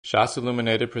Shas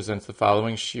Illuminated presents the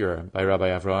following shir by Rabbi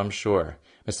Avraham Schorr.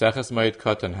 Meseches Moed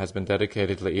Katan has been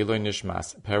dedicated Le'iloi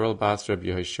Nishmas, Peril Bas Rabbi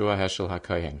Yehoshua Heschel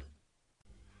HaKohen.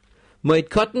 Moed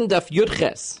Katan Daf Yud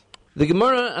Ches. The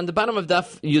Gemara on the bottom of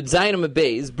Daf Yud Zayin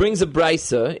Beis brings a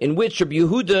brisa in which Rabbi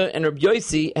Yehuda and Rabbi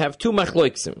Yossi have two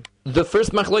machloiksim. The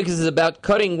first machloikis is about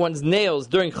cutting one's nails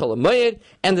during Chol HaMoed,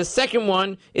 and the second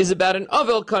one is about an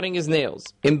avel cutting his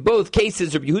nails. In both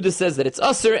cases, Rabbi Yehuda says that it's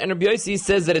aser, and Rabbi Yossi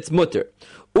says that it's mutter.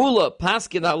 Ula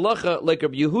paskin halacha like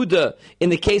Rabbi Yehuda in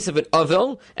the case of an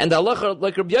avel, and halacha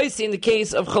like Rabbi Yossi in the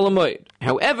case of Chol HaMoed.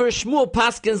 However, Shmuel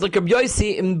paskins like Rabbi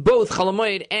Yossi in both Chol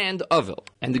HaMoed and avel.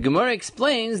 And the Gemara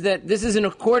explains that this is in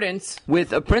accordance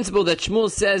with a principle that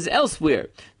Shmuel says elsewhere.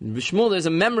 There's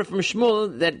a memra from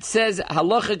Shmuel that says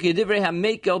halacha kedivrei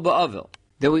hamekel ba'avel,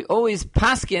 that we always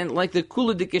paskin like the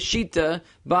kula de keshita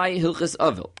by hilchas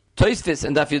avel. Tosfos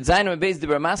and Daf Yud Zayin Beis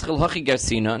Dibar Maschel Hachi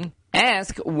Garsinon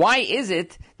ask, why is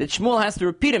it that Shmuel has to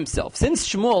repeat himself? Since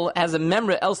Shmuel has a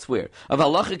memra elsewhere of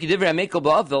halacha kedivrei hamekel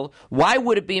ba'avel, why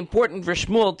would it be important for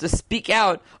Shmuel to speak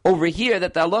out over here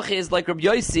that the halacha is like Rabbi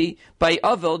Yossi by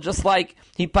avel, just like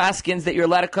he paskins that you're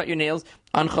allowed to cut your nails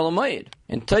on Chol HaMoed?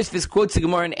 And Tosfos quotes the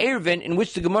Gemara in Eruvin, in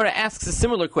which the Gemara asks a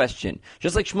similar question.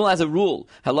 Just like Shmuel has a rule,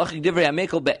 halacha kedivrei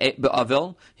hamekel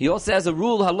be'avel, he also has a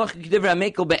rule, halacha kedivrei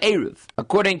hamekel be'eruv.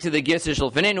 According to the Gersa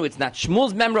Shalfanenu, it's not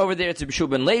Shmuel's memra over there, it's Rabbi Shua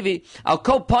ben Levi. Al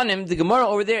kol panim, the Gemara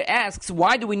over there asks,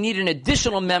 why do we need an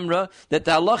additional memra that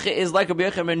the halacha is like Rabbi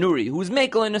Yochanan ben Nuri, who's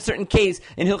mekel in a certain case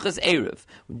in hilchas eruv?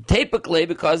 Typically,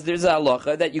 because there's a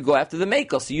halacha that you go after the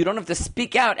mekel, so you don't have to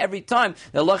speak out every time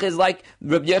the halacha is like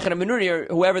Rabbi Yochanan ben Nuri or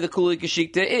whoever the kuli kashikta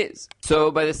is.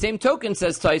 So by the same token,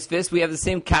 says Tosfos, we have the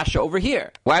same kasha over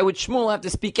here. Why would Shmuel have to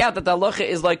speak out that the halacha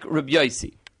is like Rabbi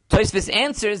Yossi? Tosfos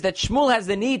answers that Shmuel has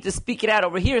the need to speak it out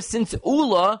over here since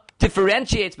Ula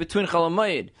differentiates between Chol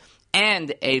HaMoed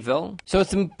and Avel. So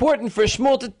it's important for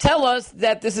Shmuel to tell us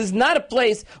that this is not a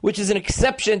place which is an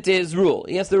exception to his rule.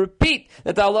 He has to repeat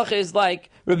that the halacha is like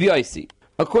Rabbi Yossi.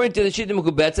 According to the Shita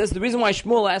Mekubetzes, the reason why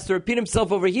Shmuel has to repeat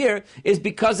himself over here is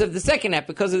because of the second half,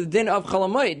 because of the din of Chol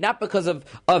HaMoed, not because of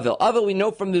Avel. Avel, we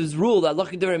know from this rule that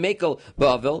halacha kedivrei hamekel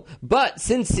ba'avel, but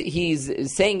since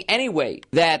he's saying anyway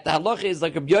that the halacha is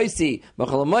like Rabbi Yossi by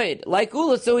Chol HaMoed, like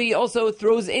Ula, so he also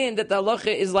throws in that the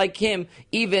halacha is like him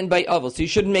even by Avel, so you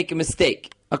shouldn't make a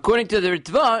mistake. According to the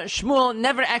Ritva, Shmuel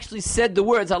never actually said the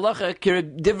words halacha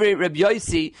kedivrei Rabbi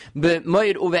Yossi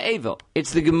be'moed uve'evel.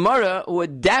 It's the Gemara who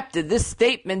adapted this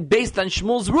statement based on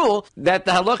Shmuel's rule that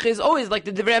the halacha is always like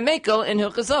the divrei hamekel in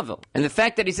hilchas avel. And the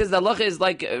fact that he says the halacha is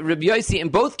like Rabbi Yossi in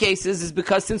both cases is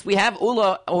because since we have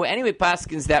Ula, who anyway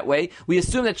paskins that way, we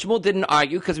assume that Shmuel didn't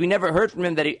argue because we never heard from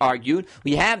him that he argued.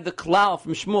 We have the klal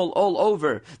from Shmuel all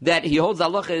over that he holds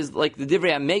halacha is like the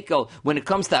divrei hamekel when it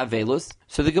comes to avelus.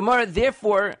 So the Gemara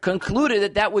therefore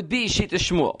concluded that would be Shita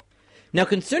Shmuel. Now,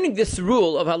 concerning this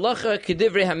rule of halacha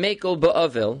kedivrei hamekel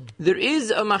ba'avel, there is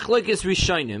a machlokes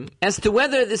rishonim as to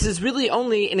whether this is really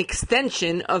only an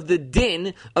extension of the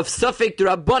din of Safek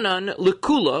D'Rabbanan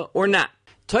lekula or not.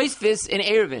 Tosfos in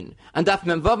Eruvin and Daf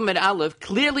Memvav Med Aleph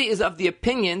clearly is of the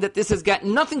opinion that this has got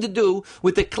nothing to do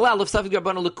with the klal of Safek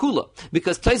D'Rabbanan lekula,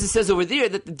 because Tosfos says over there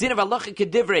that the din of halacha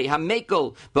kedivrei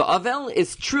hamekel ba'avel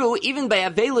is true even by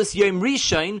avelus yom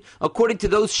rishon, according to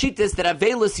those shittas that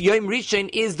avelus yom rishon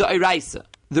is the oraisa.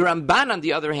 The Ramban, on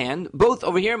the other hand, both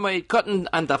over here, Moed Katan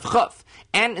and Daf Chaf,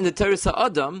 and in the Torah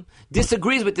Sa'adam,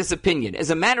 disagrees with this opinion. As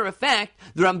a matter of fact,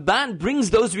 the Ramban brings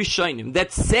those Rishonim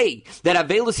that say that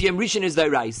Avelus Yom Rishon is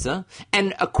D'Oraisa,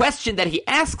 and a question that he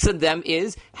asks of them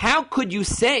is, how could you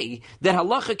say that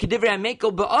Halacha Kedivrei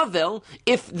Hamekel Ba'avel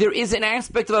if there is an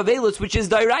aspect of Avelus which is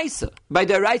D'Oraisa? By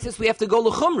D'Oraisa, we have to go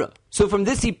L'chumra. So from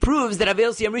this he proves that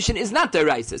Avelus Yom Rishon is not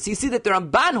D'Oraisa. So you see that the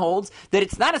Ramban holds that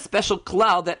it's not a special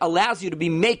klal that allows you to be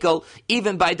mekel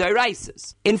even by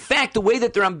D'Oraisas. In fact, the way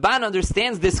that the Ramban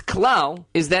understands this klal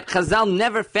is that Chazal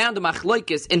never found a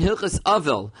machloikis in Hilchas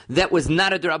Avel that was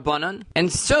not a D'Rabbanan,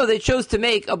 and so they chose to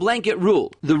make a blanket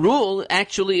rule. The rule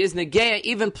actually is negeya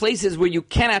even places where you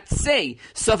cannot say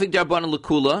Safek D'Rabbanan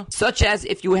lekula, such as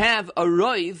if you have a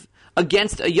roiv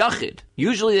against a yachid.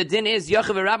 Usually the din is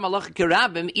yachav v'rab malacha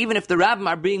kerabim, even if the rabbim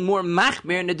are being more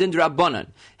machmir in the din d'Rabbanan.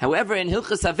 However, in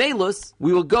Hilchas Avelus,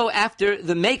 we will go after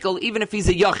the mekel even if he's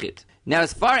a yachid. Now,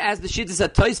 as far as the shittas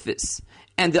at Tosfos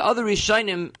and the other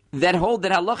Rishonim that hold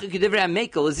that halacha k'divrei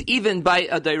hamekel is even by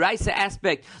a dairaisa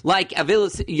aspect like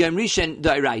avilas yom rishon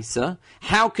dairaisa.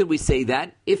 How could we say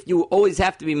that if you always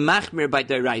have to be machmir by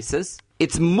dairaisas?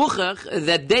 It's muchach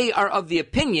that they are of the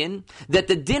opinion that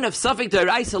the din of Safek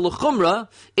D'Oraisa L'Chumra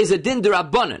is a din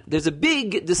d'Rabbanan. There's a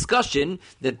big discussion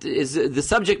that is the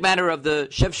subject matter of the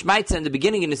Shev Shmaitza in the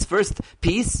beginning in his first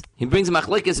piece. He brings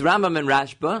Machlekes Rambam and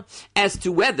Rashba as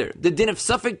to whether the din of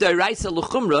Safek D'Oraisa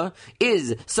L'Chumra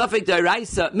is Safek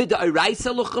D'Oraisa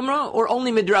Mid'Oraisa L'Chumra or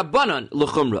only Midrabbanan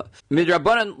L'Chumra.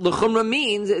 Midrabbanan L'Chumra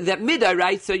means that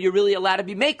Mid'Oraisa you're really allowed to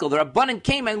be makel. The Rabbanan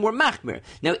came and were machmir.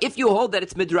 Now if you hold that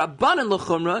it's Midrabbanan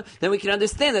L'Chumra, then we can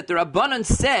understand that the Rabbanan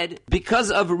said,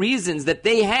 because of reasons that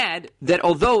they had, that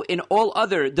although in all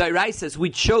other Dairaisas we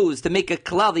chose to make a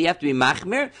klal that you have to be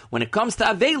machmir, when it comes to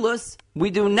Avelus, we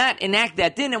do not enact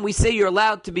that din and we say you're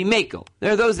allowed to be makel.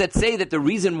 There are those that say that the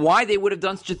reason why they would have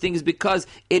done such a thing is because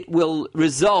it will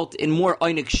result in more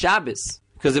Oinik Shabbos.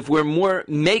 Because if we're more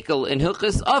makel in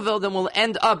Hilchas Avel, then we'll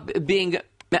end up being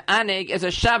me'aneg as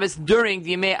a Shabbos during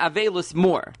the Yemei Avelus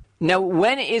more. Now,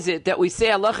 when is it that we say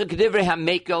halacha k'divrei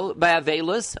hamekel by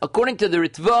avelus? According to the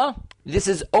Ritva, this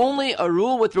is only a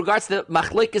rule with regards to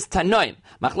machlekes tanoim.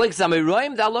 Machlekes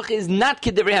amiroim, the halacha is not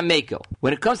k'divrei hamekel.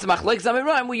 When it comes to machlekes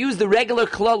amiroim, we use the regular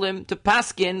klolim to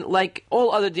paskin like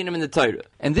all other dinim in the Torah.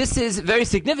 And this is very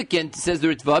significant, says the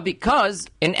Ritva, because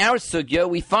in our sugya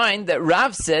we find that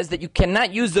Rav says that you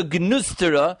cannot use a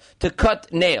gnustera to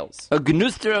cut nails. A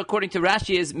gnustera, according to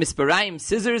Rashi, is misparayim,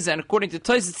 scissors, and according to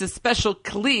Tosfos, it's a special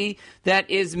kli that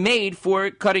is made for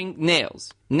cutting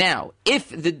nails. Now, if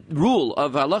the rule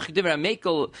of halacha k'divrei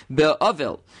hamekel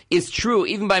be'avel is true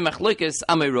even by machlokes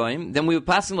amiroim, then we would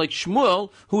pass him like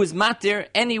Shmuel, who is matir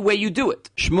any way you do it.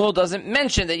 Shmuel doesn't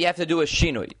mention that you have to do a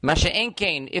shinoi. Masha'en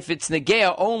kain, if it's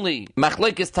negea only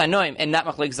machlokes tanoim and not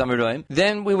machlokes amiroim,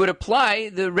 then we would apply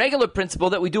the regular principle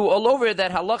that we do all over,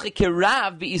 that halacha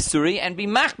kirav be isuri and be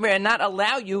machmer and not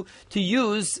allow you to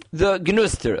use the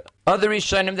gnustera. Other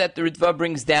Rishonim that the Ritva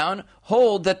brings down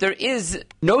hold that there is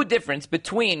no difference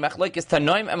between machlokes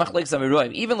tanoim and machlokes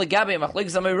amiroim. Even legabe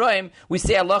machlokes amiroim, we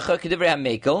say halacha k'divrei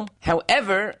hamekel.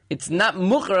 However, it's not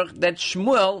muchar that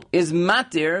Shmuel is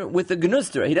matir with the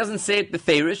gnustera. He doesn't say it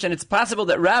beferish, and it's possible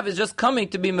that Rav is just coming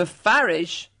to be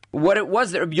mefarish what it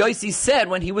was that Rabbi Yossi said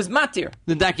when he was matir.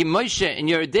 The Daki Moshe in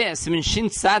Yeridea Simin Shin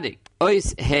Tzadik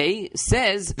Ois Hey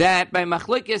says that by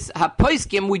machlokes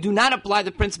hapoiskim we do not apply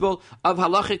the principle of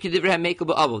halacha k'divrei hamekel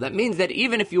ba'avel. That means that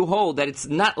even if you hold that it's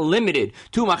not limited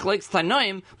to machlokes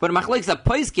tanoim, but machlokes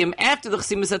hapoiskim after the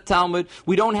chesimus Talmud,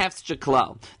 we don't have such a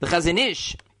klal. The Chazon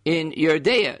Ish in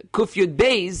Yerdea, Kuf Yud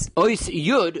Beis, Ois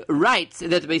Yud, writes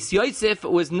that Beis Yosef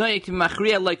was noyek to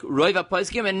machria like Roiv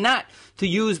HaPoskim and not to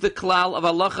use the klal of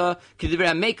halacha k'divrei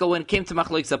hamekel when it came to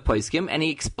machlokes HaPoskim, and he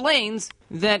explains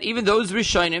that even those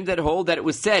Rishonim that hold that it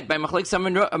was said by machlokes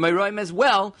amiroim as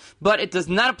well, but it does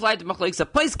not apply to machlokes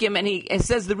HaPoskim, and he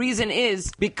says the reason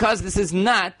is because this is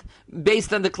not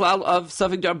based on the klal of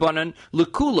Safek D'Rabbanan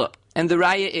L'Kula. And the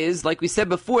raya is, like we said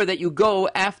before, that you go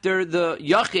after the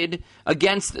yachid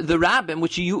against the rabbin,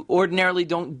 which you ordinarily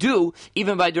don't do,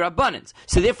 even by the rabbanans.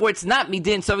 So therefore, it's not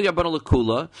midin Safek D'Rabbanan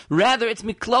L'Kula, rather it's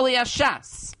miklali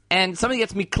ashas. And something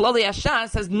that's miklali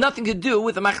ashas has nothing to do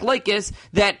with the machlokes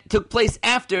that took place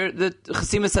after the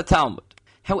chesimus Talmud.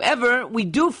 However, we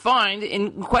do find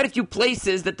in quite a few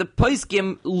places that the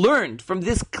poskim learned from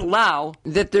this klal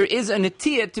that there is a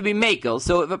netiyah to be makel.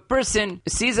 So if a person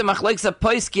sees a machlokes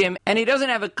poskim and he doesn't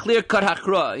have a clear-cut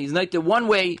hakra, he's like the one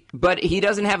way, but he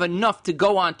doesn't have enough to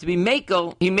go on to be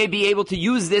makel, he may be able to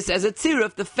use this as a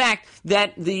tziruf, the fact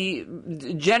that the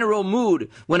general mood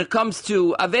when it comes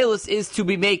to avelus is to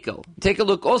be makel. Take a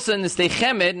look also in the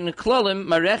Steichemed, in the Klolim,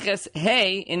 Mareches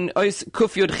Hey, in Ois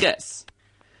Kuf Yud Ches.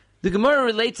 The Gemara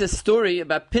relates a story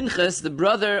about Pinchas, the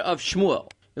brother of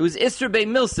Shmuel. It was Isser Bei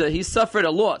Milsa. He suffered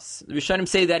a loss. The Rishonim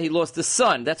say that he lost a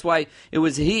son. That's why it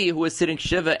was he who was sitting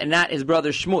Shiva and not his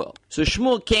brother Shmuel. So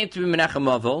Shmuel came to Menachem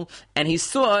Avel, and he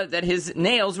saw that his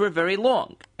nails were very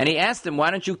long. And he asked him, why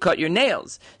don't you cut your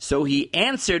nails? So he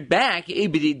answered back,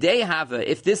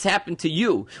 if this happened to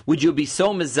you, would you be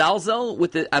so mezalzel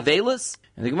with the Avelus?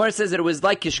 And the Gemara says that it was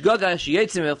like Kishgaga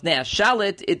Sheyetzim Elfnei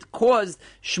Shalit. It caused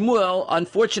Shmuel,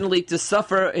 unfortunately, to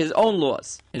suffer his own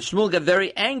loss. And Shmuel got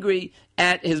very angry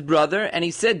at his brother, and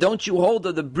he said, don't you hold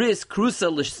of the bris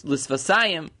krusa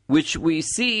l'svasayim, which we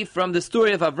see from the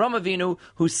story of Avraham Avinu,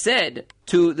 who said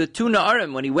to the two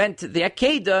Na'arim, when he went to the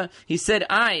Akedah, he said,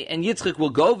 I and Yitzchak will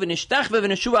go, v'nishtachve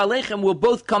v'neshu aleichem will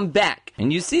both come back.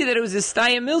 And you see that it was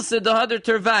Istaya Milsa, the Hadar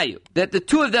Tervayu, that the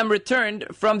two of them returned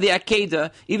from the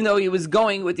Akedah, even though he was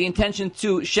going with the intention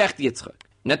to Shecht Yitzchak.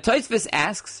 Now Tosfos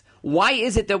asks, why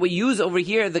is it that we use over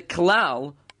here the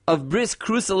klal of bris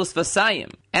crucilis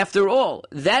vasayim? After all,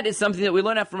 that is something that we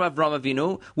learn out from Avraham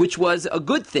Avinu, which was a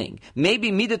good thing.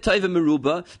 Maybe mida tova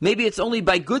meruba, maybe it's only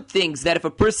by good things that if a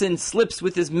person slips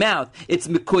with his mouth, it's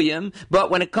mikuyim,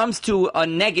 but when it comes to a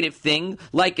negative thing,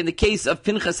 like in the case of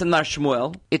Pinchas and Mar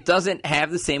Shmuel, it doesn't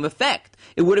have the same effect.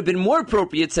 It would have been more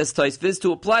appropriate, says Tosfos,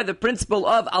 to apply the principle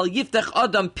of al yiftach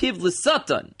adam piv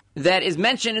l'satan, that is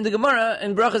mentioned in the Gemara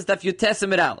in Brachas Daf Yutes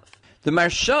Amud Aleph. The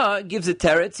Marsha gives a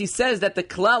teretz. He says that the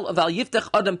klal of al yiftach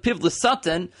adam piv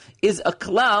l'satan is a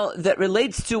klal that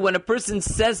relates to when a person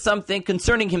says something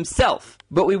concerning himself.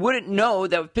 But we wouldn't know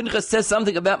that if Pinchas says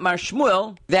something about Mar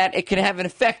Shmuel, that it can have an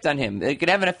effect on him. It can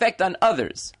have an effect on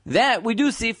others. That we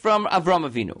do see from Avraham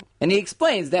Avinu. And he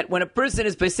explains that when a person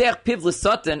is Pesach Piv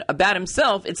L'Satan about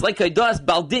himself, it's like Haidas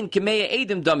Baldin Kemeya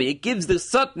Edim Dami. It gives the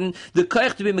Satan the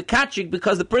koich to be Mekachik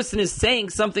because the person is saying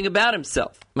something about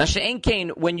himself. Masha'en Kain,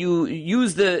 when you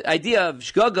use the idea of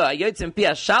Shgaga, Ayotzim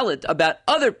Pia Shalit about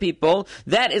other people,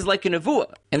 that is like a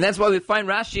Nevuah. And that's why we find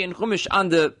Rashi and Chumash on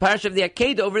the Parish of the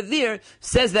Akedah over there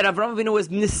says that Avraham Avinu was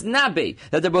Nisnabe,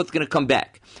 that they're both going to come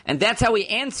back. And that's how he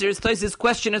answers Tosfos'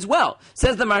 question as well.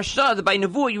 Says the Marsha that by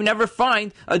Nevuah you never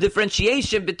find a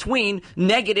differentiation between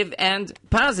negative and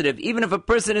positive. Even if a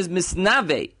person is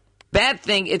Misnave, bad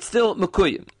thing, it's still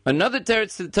Mekuyim. Another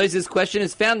teretz to Tosfos' question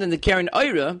is found in the Karen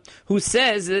Oira, who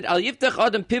says that Al Yiftach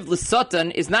Adam Piv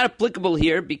L'Satan is not applicable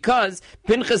here because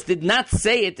Pinchas did not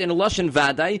say it in a Lashon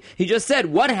Vadai. He just said,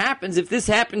 what happens if this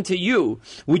happened to you?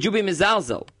 Would you be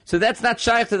Mizalzel? So that's not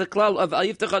shaykh to the klal of Al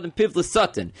Yiftach Adam Piv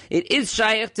L'Satan. It is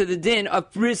shaykh to the din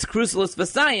of Bris Crucilis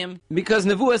Vasayim because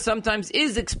Nevuah sometimes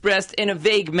is expressed in a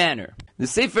vague manner. The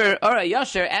Sefer Ora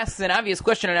Yasher asks an obvious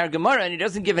question in our Gemara and he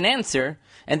doesn't give an answer,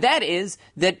 and that is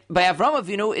that by Avraham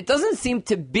Avinu, it doesn't seem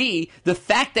to be the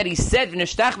fact that he said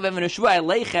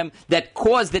that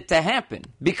caused it to happen,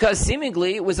 because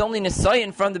seemingly it was only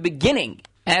Nisayan from the beginning.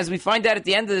 As we find out at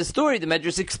the end of the story, the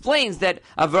Medrash explains that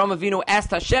Avraham Avinu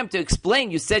asked Hashem to explain,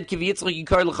 you said Kiv Yitzchak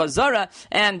Yikar L'Chazara,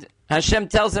 and Hashem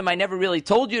tells him, I never really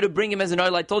told you to bring him as an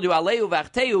oil. I told you, Aleyu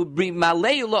v'achteyu, bring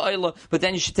Maleyu la'oila, but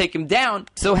then you should take him down.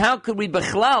 So how could we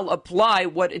b'chlal apply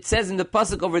what it says in the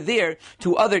pasuk over there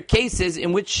to other cases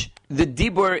in which the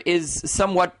dibur is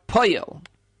somewhat poyel?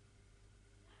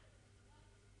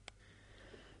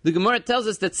 The Gemara tells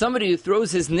us that somebody who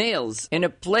throws his nails in a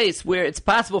place where it's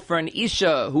possible for an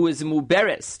Isha who is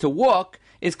muberes to walk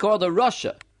is called a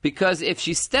Rasha. Because if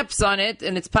she steps on it,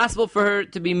 and it's possible for her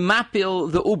to be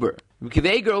mapil the uber.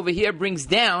 Kiveger over here brings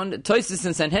down Tosfos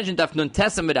and Sanhedrin Daf Nun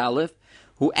Tes Amud Aleph,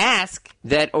 who ask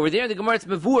that over there in the Gemara it's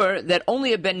Mavur that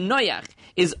only a ben Noach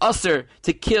is usher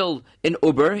to kill an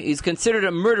uber. He's considered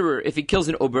a murderer if he kills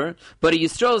an uber, but a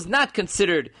Yisrael is not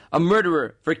considered a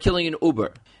murderer for killing an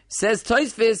uber. Says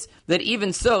Tosfos that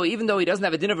even so, even though he doesn't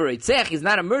have a din of a reitzech, he's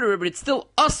not a murderer, but it's still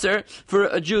usher for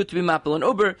a Jew to be mapil an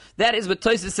uber. That is what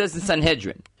Tosfos says in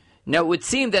Sanhedrin. Now, it would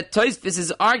seem that Tosfos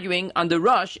is arguing on the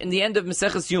Rosh in the end of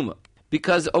Maseches Yuma.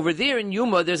 Because over there in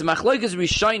Yuma, there's a Machlokas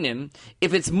Rishonim,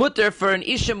 if it's mutter for an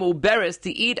Isha Muberes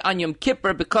to eat on Yom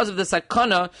Kippur because of the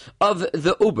sakana of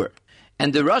the Uber.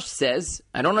 And the Rosh says,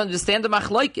 I don't understand the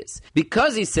Machlokas.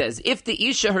 Because he says, if the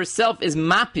Isha herself is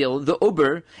mapil, the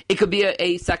Uber, it could be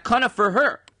a sakana for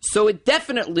her. So it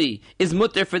definitely is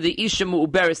mutter for the Isha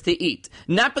Mu'uberes to eat.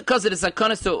 Not because it is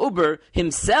sakana to Uber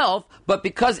himself, but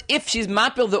because if she's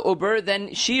mapil the Uber,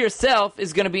 then she herself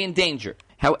is going to be in danger.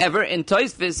 However, in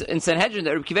Tosfos and Sanhedrin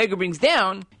that Rabbi Kiveger brings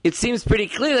down, it seems pretty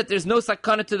clear that there's no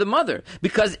sakana to the mother.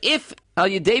 Because if Al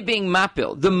Yedei being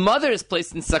mapil, the mother is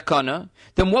placed in sakana,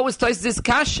 then what was Tosfos'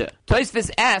 kasha?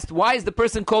 Tosfos asked, why is the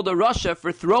person called a rasha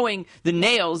for throwing the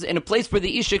nails in a place where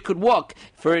the Isha could walk?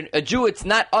 For a Jew, it's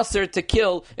not usher to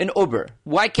kill an uber.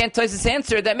 Why can't Tosfos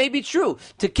answer? That may be true.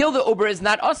 To kill the uber is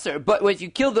not usher, but when you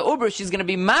kill the uber, she's going to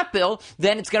be mapil,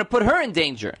 then it's going to put her in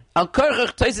danger.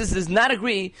 Al-Karchach, Tosfos does not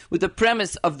agree with the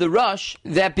premise of the Rosh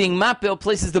that being mapil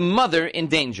places the mother in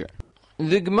danger.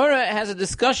 The Gemara has a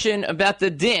discussion about the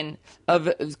din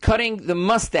of cutting the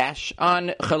mustache on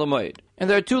Chol Hamoed. And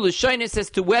there are two Lashonis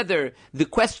as to whether the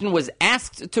question was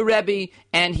asked to Rabbi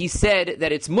and he said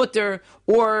that it's mutter,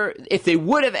 or if they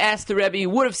would have asked the Rabbi, he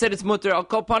would have said it's mutter.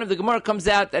 Al-Kol Panim, the Gemara comes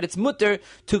out that it's mutter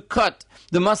to cut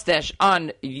the mustache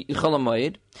on Chol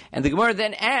Hamoed. And the Gemara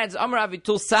then adds, Amar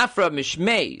Avitul Safra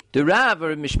Mishmei, the Rav,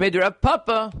 or Mishmei the Rav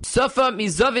Papa, Safa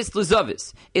Mizavis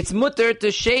Luzavis. It's mutter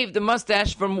to shave the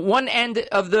mustache from one end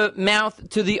of the mouth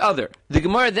to the other. The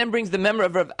Gemara then brings the member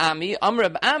of Rav Ami, Amar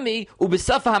Rav Ami,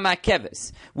 Ubisafa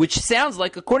Hamakeves, which sounds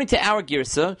like, according to our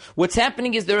Girsa, what's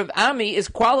happening is the Rav Ami is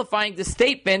qualifying the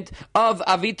statement of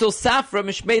Avitul Safra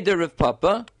Mishmei the Rav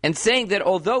Papa, and saying that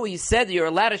although he said that you're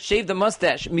allowed to shave the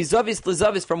mustache, Mizavis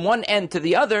Luzavis, from one end to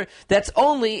the other, that's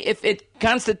only if it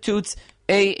constitutes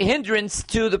a hindrance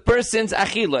to the person's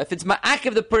achila. If it's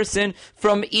ma'akev the person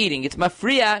from eating, it's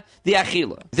mafriya the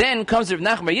achila. Then comes Rav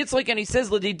Nachman Yitzchak and he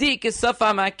says, L'didik is safa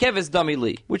ma'akeves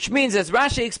damili, which means, as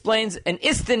Rashi explains, an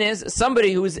istin is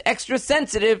somebody who is extra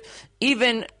sensitive,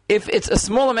 even if it's a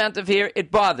small amount of hair, it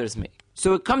bothers me.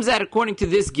 So it comes out, according to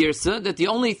this girsa, that the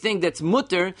only thing that's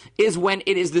mutter is when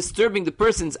it is disturbing the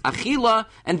person's achila,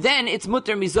 and then it's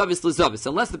mutter mizavis lezavis,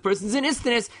 unless the person's in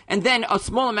istinis, and then a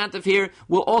small amount of hair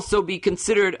will also be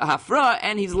considered a hafra,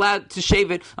 and he's allowed to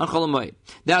shave it on Chol Hamoed.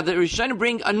 Now the Rishonim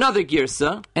bring another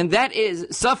girsa, and that is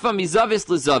safa mizavis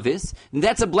lezavis, and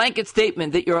that's a blanket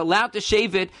statement that you're allowed to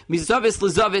shave it mizavis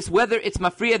lezavis, whether it's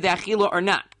mafriya the achila or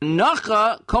not.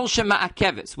 Nacha kol shema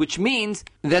akevis, which means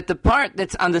that the part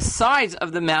that's on the sides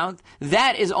of the mouth,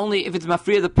 that is only if it's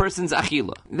mafriya the person's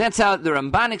achila. That's how the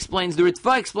Ramban explains. The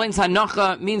Ritva explains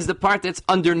hanacha means the part that's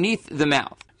underneath the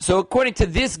mouth. So according to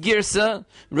this girsa,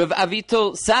 Rav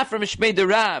Avitul Safra Mishmei de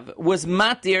Rav was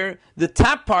matir the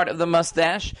top part of the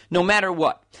mustache, no matter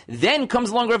what. Then comes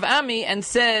along Rav Ami and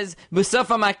says,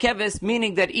 B'safa ma'keves,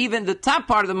 meaning that even the top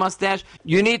part of the mustache,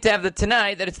 you need to have the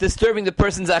tanai that it's disturbing the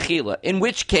person's achila. In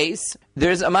which case,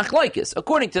 there's a machlokes.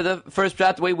 According to the first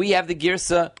prat, the way we have the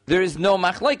girsa, there is no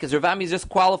machlokes. Rav Ami is just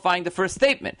qualifying the first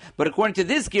statement. But according to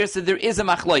this girsa, there is a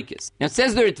machlokes. Now it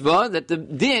says the Ritva that the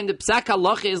din, the psak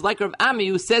halacha, is like Rav Ami,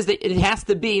 who says that it has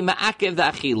to be ma'akev the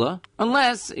achila,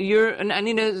 unless you're an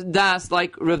anina das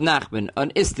like Rav Nachman,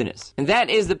 an istinis. And that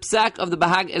is the psak of the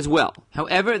Bahag as well.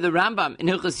 However, the Rambam in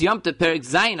Hilchos Yom Tov Perek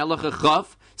Zayin Halacha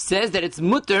Chaf says that it's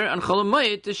mutter on Chol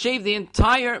Hamoed to shave the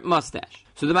entire mustache.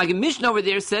 So the Maggid Mishnah over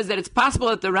there says that it's possible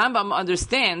that the Rambam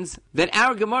understands that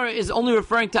our Gemara is only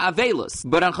referring to Avelos,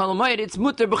 but on Chol Hamoed it's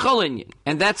mutter b'chol inyan,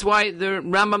 and that's why the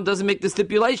Rambam doesn't make the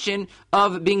stipulation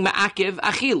of being ma'akev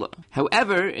achila.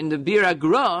 However, in the Bir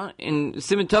Agra in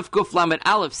Siman Tov Kuf Lamed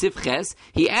Aleph Sif Ches,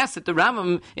 he asks that the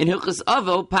Rambam in Hilchos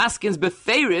Avel paskins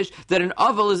beferish that an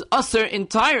Avel is usher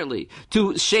entirely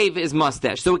to shave his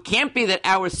mustache. So it can't be that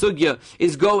our sugya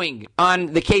is going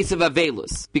on the case of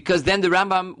Avelos, because then the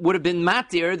Rambam would have been mat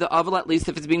the Avel, at least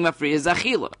if it's being mafri, is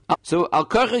achila. So al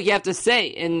korchuk, you have to say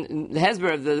in the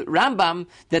Hezber of the Rambam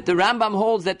that the Rambam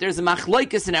holds that there's a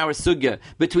machlokes in our sugya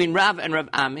between Rav and Rav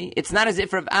Ami. It's not as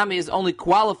if Rav Ami is only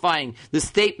qualifying the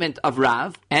statement of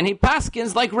Rav, and he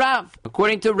paskins like Rav.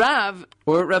 According to Rav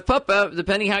or Rav Papa,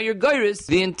 depending how you're goyris,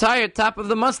 the entire top of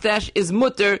the mustache is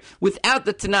mutter without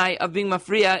the tanai of being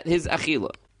mafriya his achila.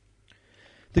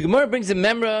 The Gemara brings a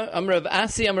memra, Amar of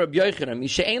Asi, Amar of Yochanan.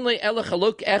 Mishe'en le ela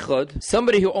chaluk echad,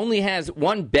 somebody who only has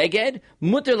one beged,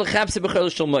 muter lechabse b'chol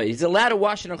shel moed. He's allowed to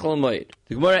wash it on chol moed.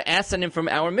 The Gemara asks on him from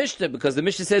our Mishnah, because the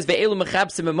Mishnah says ve'elu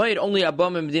mechabse b'moed only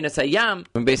abam in Medina Sayam,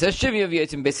 from Beis HaShivya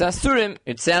v'yotzim Beis HaSurim.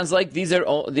 It sounds like these are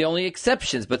the only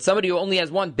exceptions, but somebody who only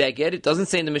has one beged, it doesn't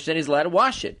say in the Mishnah he's allowed to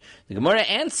wash it. The Gemara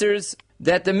answers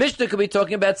that the Mishnah could be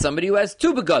talking about somebody who has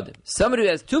two begadim. Somebody who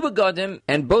has two begadim,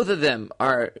 and both of them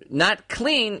are not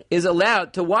clean, is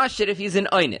allowed to wash it if he's an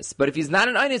oinus. But if he's not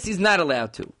an oinus, he's not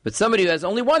allowed to. But somebody who has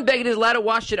only one beged is allowed to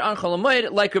wash it on Chol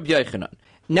Hamoed, like Rabbi Yochanan.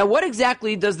 Now, what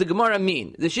exactly does the Gemara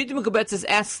mean? The Shita Mekubetzes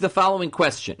asks the following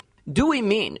question. Do we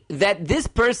mean that this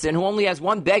person who only has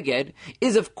one beged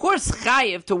is of course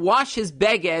chayiv to wash his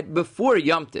beged before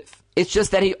Yom Tiv? It's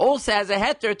just that he also has a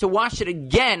heter to wash it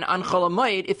again on Chol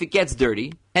Hamoed if it gets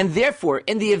dirty. And therefore,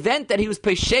 in the event that he was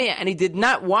Pesheya and he did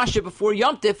not wash it before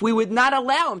Yom Tif, we would not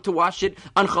allow him to wash it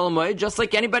on Chol Hamoed, just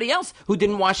like anybody else who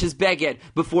didn't wash his beged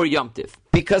before Yom Tif.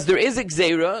 Because there is a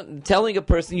gzeira telling a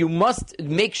person you must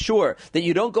make sure that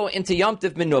you don't go into Yom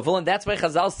Tif Menovel, and that's why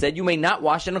Chazal said you may not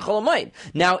wash it on Chol Hamoed.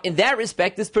 Now, in that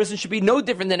respect, this person should be no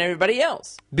different than everybody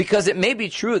else. Because it may be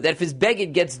true that if his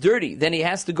beged gets dirty, then he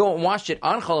has to go and wash it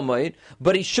on Chol Hamoed,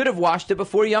 but he should have washed it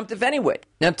before Yom Tif anyway.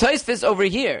 Now, Tosfos over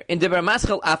here, in Devar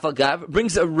Maschal Afagav,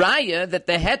 brings a raya that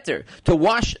the heter to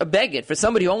wash a beged for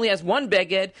somebody who only has one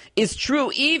beged is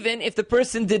true even if the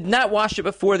person did not wash it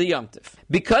before the Yom Tif.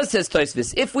 Because, says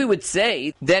Tosfos, if we would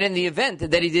say that in the event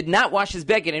that he did not wash his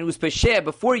beged and it was Pesheya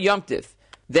before Yom Tif,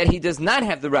 that he does not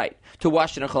have the right to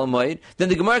wash it on Chol Hamoed, then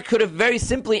the Gemara could have very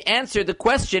simply answered the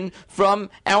question from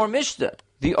our Mishnah.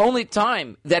 The only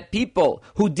time that people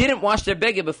who didn't wash their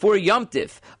beged before Yom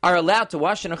Tif are allowed to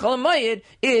wash in a Chol Hamoed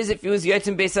is if it was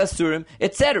Yotzim Beis Asurim,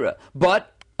 etc.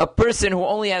 But a person who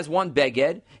only has one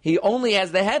beged, he only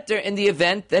has the heter in the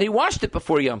event that he washed it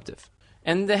before Yom Tif.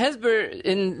 And the hesber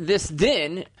in this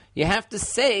din, you have to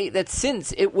say that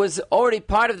since it was already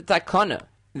part of the takana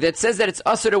that says that it's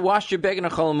usher to wash your beged in a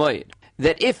Chol Hamoed,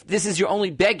 that if this is your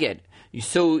only beged,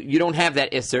 so you don't have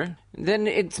that isser, then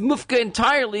it's mufka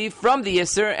entirely from the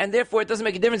isser, and therefore it doesn't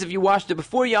make a difference if you washed it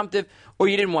before Yom Tiv or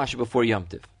you didn't wash it before Yom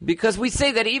Tiv. Because we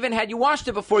say that even had you washed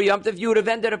it before Yom Tiv, you would have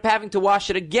ended up having to wash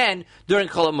it again during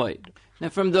Chol Hamoed. Now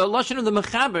from the lashon of the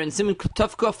Mechaber in Siman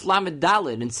Tov Kuf Lamed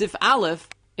Daled in Sif Aleph,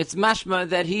 it's mashma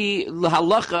that he,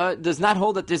 halacha, does not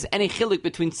hold that there's any chilik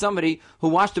between somebody who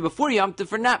washed it before Yom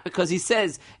Tov or not, because he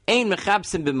says, Ein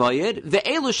mechabsin b'moyed, ve'elu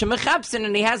shemechabsin,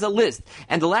 and he has a list.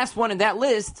 And the last one in that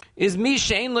list is Mi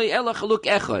she'ein lo ela chaluk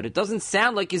echad. It doesn't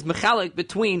sound like he's mechalik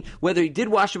between whether he did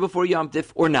wash it before Yom Tov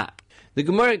or not. The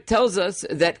Gemara tells us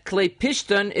that klei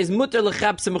pishtan is mutar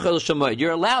lechabsin b'chol shamoyed.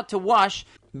 You're allowed to wash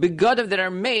begadim that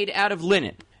are made out of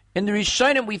linen. In the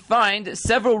Rishonim we find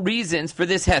several reasons for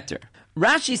this heter.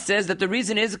 Rashi says that the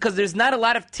reason is because there's not a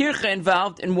lot of tircha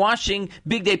involved in washing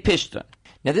bigdei pishtan.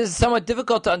 Now this is somewhat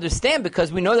difficult to understand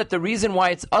because we know that the reason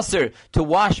why it's usher to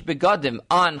wash begadim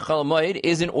on Chol Hamoed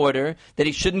is in order that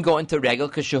he shouldn't go into regel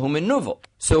kashahum and nuvel.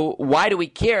 So why do we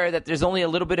care that there's only a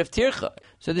little bit of tircha?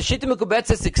 So the Shita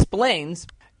Mekubetzes explains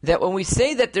that when we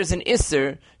say that there's an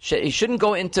isser, he shouldn't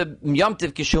go into Yom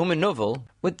Tiv Kishum and Nuvel,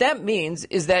 what that means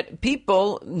is that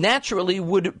people naturally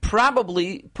would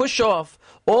probably push off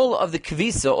all of the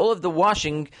kvisa, all of the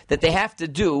washing that they have to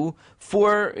do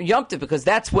for Yom Tiv, because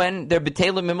that's when they're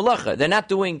betelim mimlacha. They're not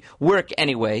doing work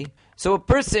anyway. So a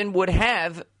person would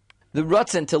have the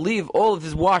rutzen to leave all of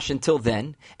his wash until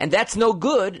then, and that's no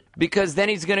good, because then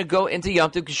he's going to go into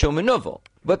Yom Tov Kishum and Nuvel.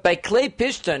 But by klei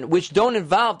pishtan, which don't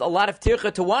involve a lot of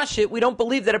tircha to wash it, we don't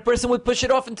believe that a person would push it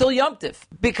off until Yom Tov,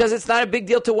 because it's not a big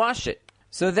deal to wash it.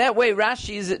 So that way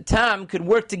Rashi's tam could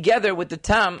work together with the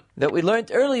tam that we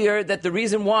learned earlier, that the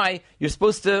reason why you're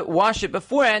supposed to wash it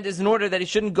beforehand is in order that he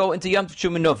shouldn't go into Yom Tov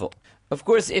Kishum and Nuvel. Of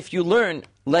course, if you learn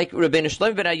like Rabbi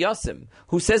Shlomo ben Ayasim,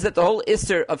 who says that the whole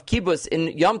isser of kibbutz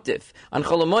in Yom Tiv on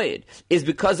Chol Hamoed is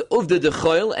because of the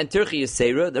dechoil and tircha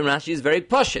yisera, then Rashi is very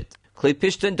pashit. Klei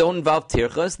pishtan don't involve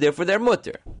tirchas, therefore they're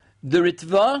mutter. The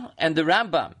Ritva and the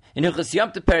Rambam in Hilchos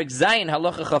Yom Tov Perek Zayin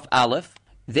Halacha Chaf Aleph,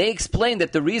 they explain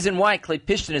that the reason why klei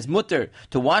pishtan is mutter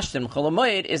to wash them Chol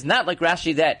Hamoed is not like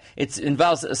Rashi that it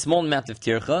involves a small amount of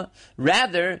tircha.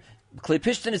 Rather, klei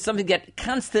pishtan is something that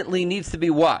constantly needs to be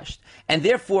washed, and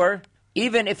therefore,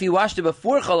 even if he washed it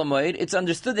before Chol Hamoed, it's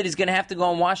understood that he's going to have to go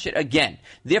and wash it again.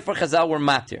 Therefore, Chazal were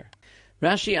matir.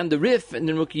 Rashi and the Rif and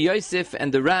the Ruki Yosef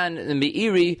and the Ran and the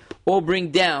Meiri all bring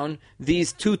down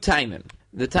these two timim.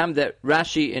 The time that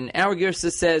Rashi in our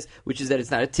Gersa says, which is that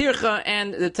it's not a tircha,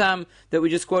 and the time that we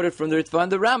just quoted from the Ritva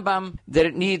and the Rambam, that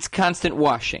it needs constant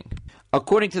washing.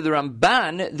 According to the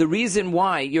Ramban, the reason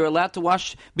why you're allowed to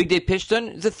wash bigdei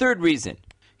pishtan is the third reason.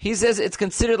 He says it's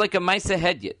considered like a maisa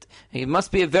hedyet. It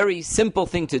must be a very simple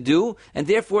thing to do, and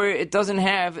therefore it doesn't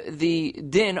have the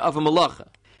din of a malacha.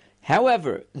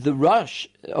 However, the Rosh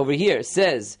over here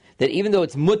says that even though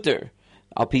it's mutter,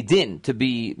 al pi din, to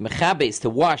be mechabes, to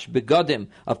wash begadim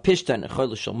of pishtan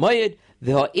chol shel moed,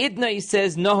 the ha'idna, he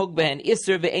says, nohog behen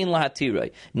iser ve'ein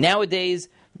lahatiroi. Nowadays,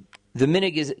 the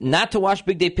minig is not to wash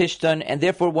bigdei pishtan, and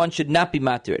therefore one should not be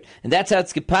matir. And that's how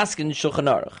it's gepaskin in Shulchan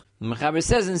Aruch. The Mechaber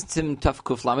says in Sim Taf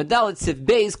Kuf Lamed Dalet, Sif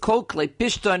Beis kol klei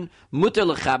pishtan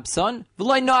muter lechabson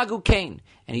v'loy nagu kain.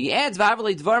 And he adds,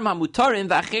 v'avalei dvarim hamutarim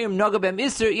v'acherim noga b'em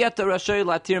iser yata rashoy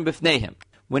latirim b'fneihem.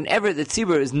 Whenever the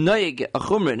tzibur is noyeg a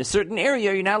chumrah in a certain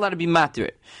area, you're not allowed to be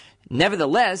matir.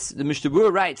 Nevertheless, the Mishnah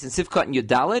Berurah writes in Sif Katan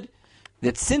Yudaled,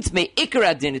 that since me ikar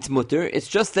adin it's mutter, it's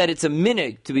just that it's a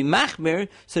minig to be machmir,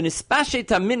 so nispashet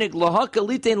ha minig lohaka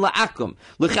litein la'akum,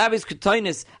 l'chavis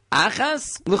k'toinis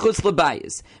achas, l'chutz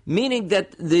l'bayis. Meaning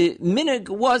that the minig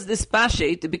was this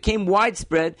spashet, it became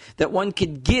widespread, that one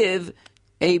could give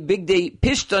a bigdei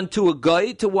pishtan to a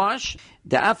guy to wash,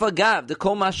 the afagav, the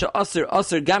kol masha aser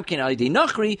gamkin alidei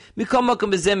nachri, mikom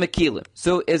makom bezeh mekilim.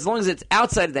 So as long as it's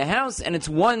outside of the house and it's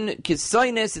one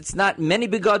kisoinus, it's not many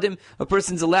begadim, a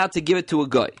person's allowed to give it to a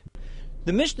guy.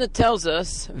 The Mishnah tells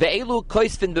us ve'elu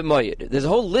koisfin b'moyed. There's a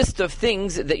whole list of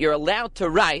things that you're allowed to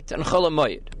write on Chol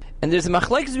Hamoed. And there's a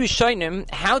machlekes rishonim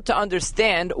how to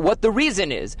understand what the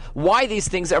reason is, why these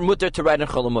things are mutter to write on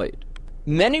Chol Hamoed.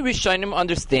 Many Rishonim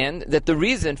understand that the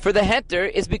reason for the heter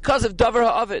is because of Davar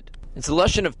Ha'avid. It's a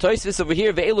lashon of Tosfos over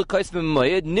here. Ve'elu koisvim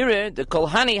moed nireh the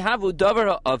kolhani havu davar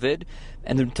ha'avid,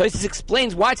 and the Tosfos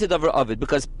explains why it's a davar ha'avid,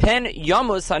 because pen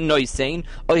yamos hanoisein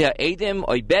oya edim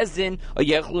oy bezdin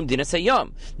oyechlum dinas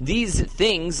hayom. These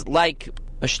things like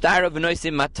a shtar of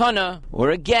anoisim matana or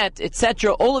a get,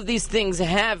 etc. All of these things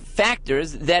have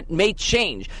factors that may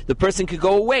change. The person could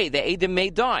go away. The edim may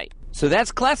die. So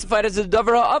that's classified as a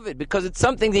davar ha'avid because it's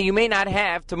something that you may not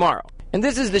have tomorrow. And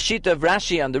this is the shita of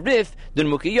Rashi on the Rif, the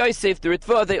Muki Yosef, the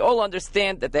Ritva. They all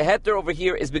understand that the heter over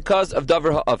here is because of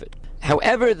davar ha'avid.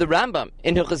 However, the Rambam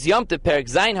in Hilchos Yom Tov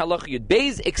Perek Zayin Halach Yud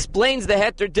Beis explains the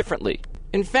heter differently.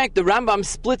 In fact, the Rambam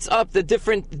splits up the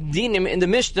different dinim in the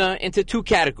Mishnah into two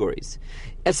categories.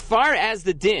 As far as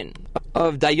the din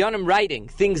of dayanim writing,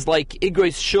 things like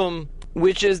Igros Shum,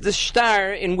 which is the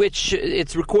shtar in which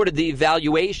it's recorded the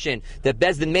evaluation that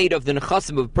Bezdin made of the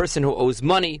nechasim of a person who owes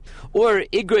money, or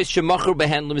Igros Shemachur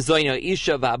Behen L'Mzoyna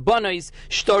Isha V'Abanais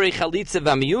Shtori Chalitza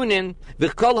V'Amiyunin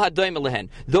V'Kol Hadoim Lehen.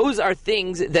 Those are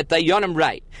things that dayanim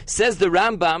write. Says the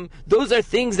Rambam, those are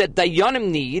things that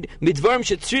dayanim need, midvarim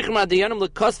shetzrichim hadayanim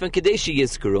lekosvan kadei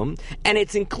sheyizkarum, and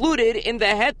it's included in the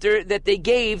heter that they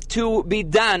gave to be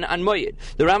done on Moed.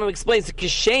 The Rambam explains,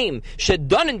 kishem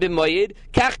shedonin b'Moed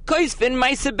kach koisvin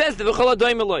ma'aseh bezdin v'chol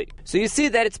hadoim eloi. So you see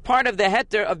that it's part of the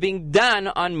heter of being done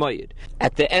on Moed.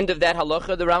 At the end of that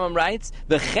halacha, the Rambam writes,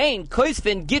 v'chein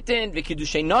koisvin gitin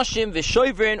v'kidushei noshim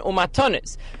v'shoivrin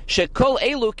umatonis shekol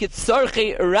elu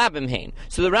kitzorchei rabim hein.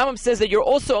 So the Rambam says that you're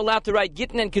also allowed to write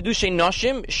Gittin and Kedushei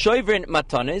Noshim, Shoivrin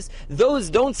Matanes. Those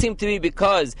don't seem to be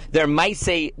because they're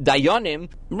Maisei Dayanim,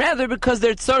 rather because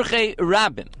they're Tzorchei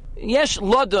Rabim. Yesh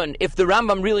Lodon, if the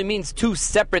Rambam really means two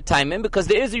separate timing, because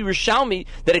there is a Yerushalmi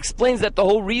that explains that the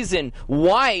whole reason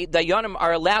why Dayanim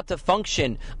are allowed to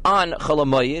function on Chol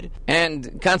HaMoed,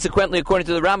 and consequently, according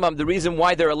to the Rambam, the reason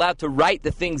why they're allowed to write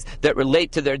the things that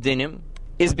relate to their dinim,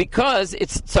 is because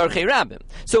it's tzarchei rabim.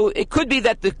 So it could be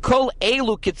that the kol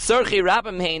elu kitzarchei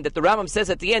rabim hein that the Rambam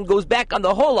says at the end goes back on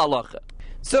the whole halacha.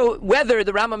 So whether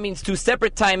the Rambam means two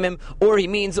separate timim or he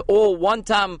means all one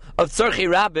time of tzarchei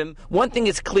rabim, one thing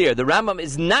is clear: the Rambam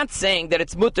is not saying that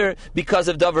it's mutter because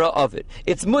of davar ha'avid.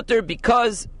 It's mutter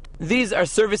because these are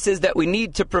services that we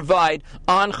need to provide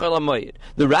on Chol HaMoed.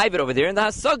 The Rabbi over there in the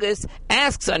Hasagas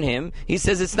asks on him, he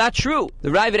says it's not true.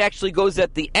 The Rabbi actually goes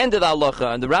at the end of the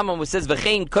halacha, and the Rambam says,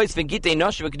 V'chein kois v'gitei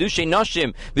noshim v'kedushei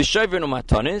noshim v'shoivrin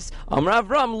umatonis, Amar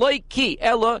Avraham loy ki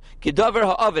ela kedavar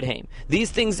ha'avid heim.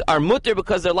 These things are mutter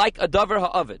because they're like a davar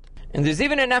ha'avid. And there's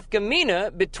even an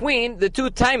afkamina between the two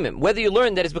taimim. Whether you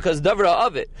learn that it's because davar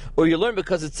ha'avid, or you learn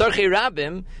because it's tzarchei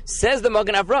rabim, says the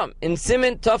Magen Avraham in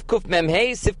Siman Tov Kuf Mem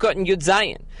Hey Sifkot and Yud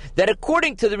Zayin, that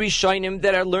according to the Rishonim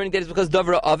that are learning that it's because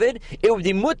davar ha'avid, it would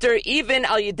be mutter even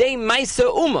al yedei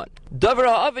maisa uman. Davar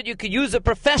ha'avid you could use a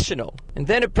professional, and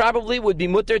then it probably would be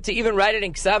mutter to even write it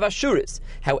in Ksav Ashuris.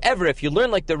 However, if you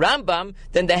learn like the Rambam,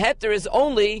 then the heter is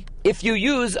only if you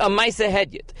use a maisa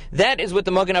hedyet. That is what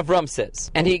the Magen Avraham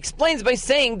says, and he explains by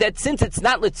saying that since it's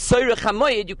not l'tzoyrech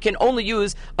hamoyed, you can only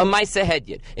use a maisa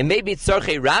hedyet. And maybe it's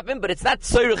tzarchei rabim, but it's not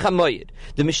tzoyrech hamoyed.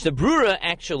 The Mishnah Brura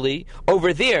actually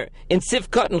over there in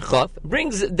Sivkot and Chof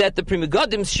brings that the Pri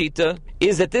Megadim's shita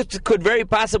is that this could very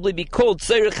possibly be called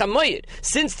tzoyrech hamoyed.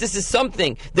 Since this is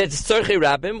something that's tzarchei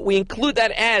rabim, we include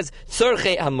that as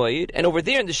tzarchei hamoyed. And over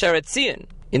there in the Sharat Tzion,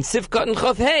 in Sivkot and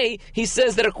Chof Hey, he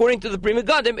says that according to the Pri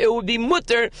Megadim, it would be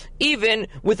mutter even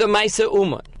with a Maisa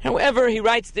Uman. However, he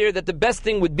writes there that the best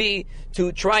thing would be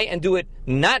to try and do it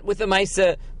not with a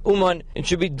Maisa Uman. It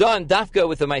should be done dafka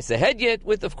with a Maisa Hedyet,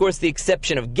 with of course the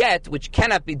exception of get, which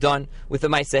cannot be done with a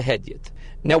Maisa Hedyet.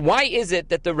 Now, why is it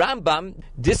that the Rambam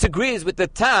disagrees with the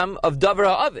tam of davar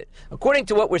ha'avid? According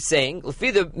to what we're saying,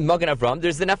 Lefi the Magen Avraham,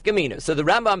 there's the nafkamina. So the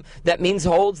Rambam, that means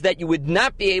holds that you would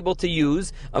not be able to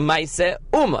use a maaseh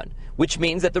uman, which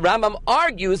means that the Rambam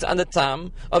argues on the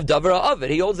tam of davar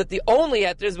ha'avid. He holds that the only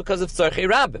heter is because of tzarchei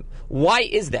rabim. Why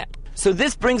is that? So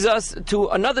this brings us to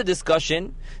another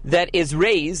discussion that is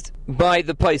raised by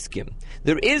the Paiskim.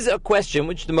 There is a question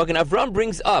which the Magen Avraham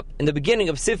brings up in the beginning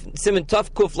of Siman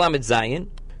Tov Kuf Lamed Zayin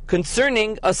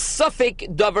concerning a suffix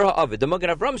davar ha'avid. The Magen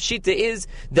Avraham shita is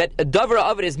that a davar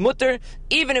ha'avid is mutter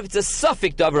even if it's a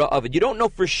suffix davar ha'avid. You don't know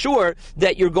for sure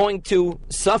that you're going to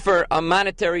suffer a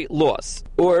monetary loss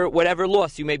or whatever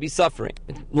loss you may be suffering.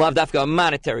 Lav dafka, a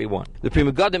monetary one. The Pri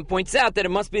Megadim points out that it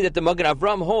must be that the Magen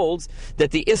Avraham holds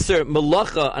that the Isser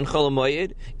Melacha on Chol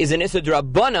HaMoed is an Isser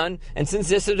D'Rabbanan, and since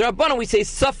it's Isser D'Rabbanan, we say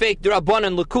Safek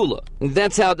D'Rabbanan L'Kula. And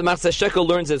that's how the Machzah Shekel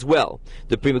learns as well.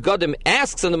 The Pri Megadim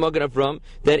asks on the Magen Avraham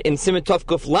that in Siman Tov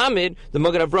Kuf Lamed, the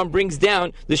Magen Avraham brings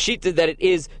down the Shita that it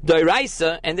is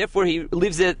Doiraisa, and therefore he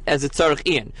leaves it as a Tzarech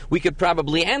Ian. We could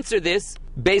probably answer this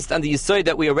based on the Yesod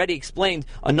that we already explained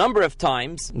a number of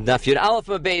times, Daf Yud Aleph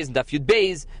Beis and Daf Yud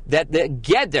Beis, that the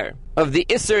Geder of the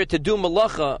Isser to do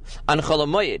Malacha on Chol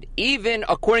HaMoed, even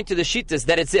according to the Shittas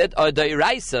that it's a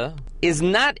Dairaisa, is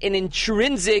not an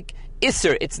intrinsic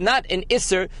Isser. It's not an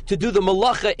Isser to do the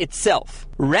Malacha itself.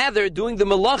 Rather, doing the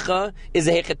Malacha is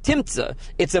a Hechatimtza.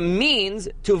 It's a means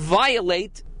to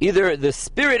violate either the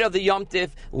spirit of the Yom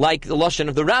Tif, like the Lashon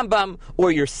of the Rambam,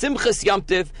 or your Simchas Yom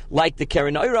Tif, like the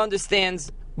Keren Oira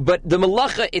understands. But the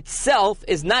Malacha itself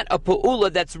is not a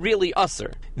Pa'ula that's really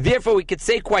Usser. Therefore, we could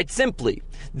say quite simply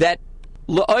that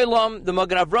L'olam, the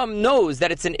Moed Avraham knows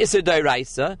that it's an Isser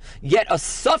Dairaisa, yet a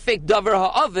suffix Davar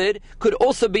Ha'avid could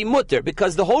also be mutter,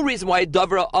 because the whole reason why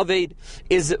Davar Ha'avid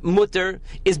is mutter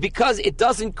is because it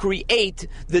doesn't create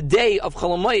the day of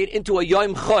Chol HaMoed into a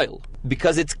Yom Chol.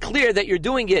 Because it's clear that you're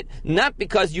doing it not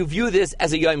because you view this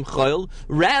as a Yom Chol,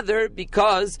 rather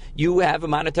because you have a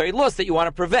monetary loss that you want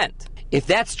to prevent. If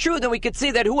that's true, then we could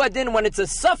see that huadin, when it's a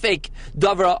suffix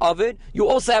davar ha'avid, you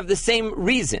also have the same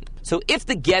reason. So if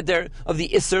the geder of the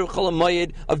Isser Chol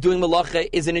HaMoed of doing malacha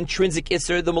is an intrinsic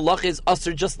Isser, the malacha is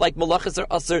usser just like malachas are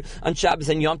usser on Shabbos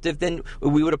and Yom Tiv, then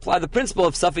we would apply the principle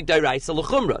of suffix dairaisa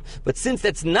l'chumra. But since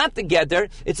that's not the geder,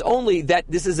 it's only that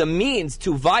this is a means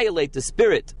to violate the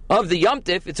spirit of the Yom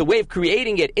Tiv, it's a way of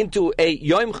creating it into a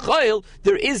Yom Chayil,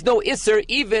 there is no Isser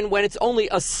even when it's only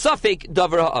a suffix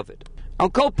davar ha'avid. On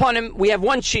Kol Panim, we have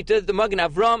one shita, the Moed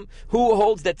Avraham, who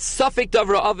holds that suffix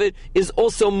davar ha'avid is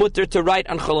also mutter to write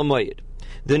on Chol HaMoed.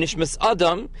 The Nishmas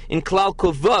Adam in Klal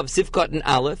Kuvav Sifkat and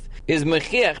Aleph is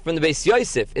mechiach from the Beis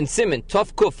Yosef in Siman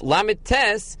Tov Kuf Lamed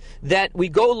Tes that we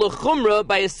go l'chumra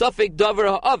by a suffix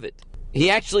davar ha'avid. He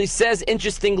actually says,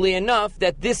 interestingly enough,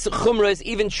 that this chumra is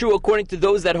even true according to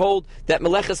those that hold that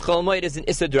Meleches Chol HaMoed is an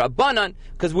Isser D'Rabbanan,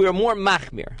 because we are more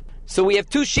machmir. So we have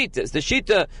two shitas. The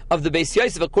shita of the Beis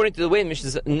Yosef, according to the way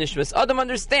Nishmas Adam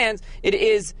understands, it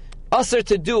is usher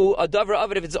to do a davar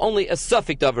ha'avid if it's only a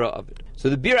suffix davar ha'avid. So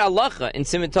the Bir Alacha in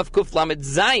Siman Tov Kuf Lamed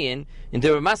Zayin in the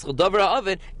Ramaschal davar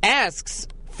ha'avid asks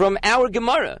from our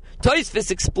Gemara.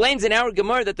 Tosfos explains in our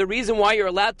Gemara that the reason why you're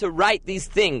allowed to write these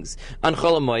things on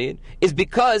Chol HaMoed is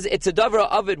because it's a davar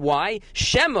ha'avid. Why?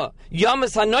 Shema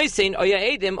Yamas Hanoisein Oya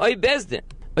Edim Oy Bezdin.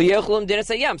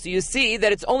 So you see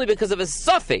that it's only because of a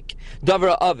suffix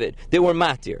davar ha'avid they were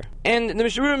matir. And the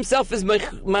Mishnah himself is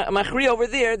machri over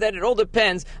there that it all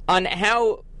depends on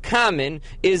how common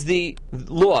is the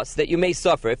loss that you may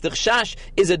suffer. If the chash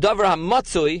is a davar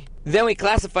ha'matzui, then we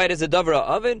classify it as a davar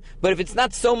ha'avid. But if it's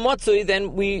not so matzui,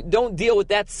 then we don't deal with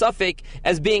that suffix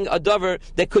as being a davar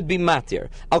that could be matir.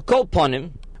 Al kol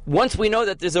panim, once we know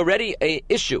that there's already an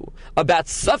issue about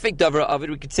suffix davar ha'avid,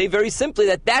 we could say very simply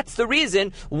that that's the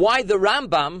reason why the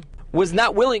Rambam was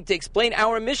not willing to explain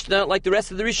our Mishnah like the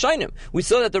rest of the Rishonim. We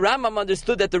saw that the Rambam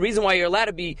understood that the reason why you're allowed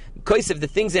to be kosev the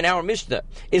things in our Mishnah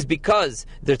is because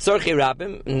they're tzorchei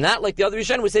rabbim, not like the other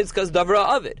Rishonim. We say it's because davar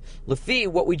ha'avid. Lefi,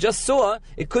 what we just saw,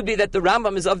 it could be that the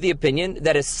Rambam is of the opinion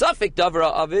that a suffix davar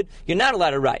ha'avid you're not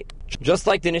allowed to write. Just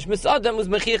like the Nishmas Adam was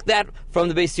mechich that from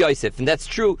the Beis Yosef. And that's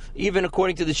true even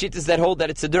according to the Shittas that hold that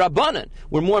it's a D'Rabbanan.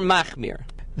 We're more machmir.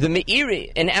 The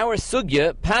Meiri in our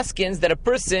Sugya paskins that a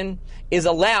person is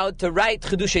allowed to write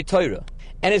Chiddushei Torah.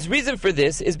 And his reason for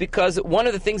this is because one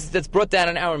of the things that's brought down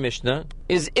in our Mishnah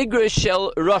is Igrish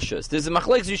Shel Roshus. There's a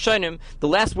Machlekes Rishonim, the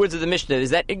last words of the Mishnah,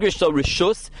 is that Igrish Shel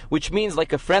Rishus, which means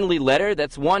like a friendly letter.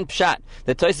 That's one pshat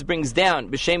that Tosfos brings down,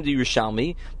 B'Shem the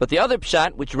Yerushalmi. But the other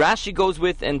pshat, which Rashi goes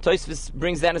with and Tosfos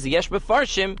brings down as a Yesh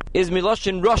Mefarshim, is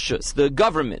Miloshin Roshus, the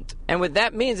government. And what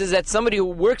that means is that somebody who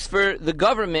works for the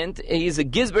government, he's a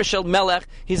Gizber Shel Melech,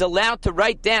 he's allowed to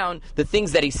write down the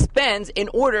things that he spends in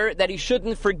order that he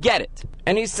shouldn't forget it.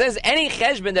 And he says any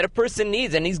cheshbon that a person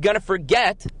needs and he's going to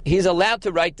forget, he's allowed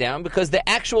to write down because the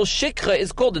actual shikha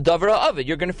is called the davar ha'avid.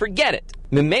 You're going to forget it.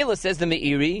 Memela says the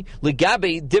Meiri,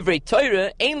 Ligabe divrei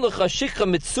Torah, ein lecha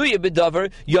shikha mitzuya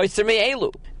b'davar yoser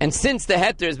me'elu. And since the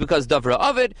heter is because davar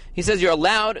ha'avid, he says you're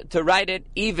allowed to write it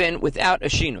even without a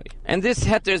shinui. And this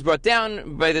heter is brought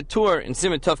down by the Tur in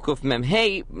Siman Tov Kuf Mem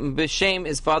Hey, b'Shem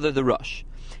his father the Rosh.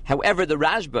 However, the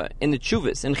Rashba in the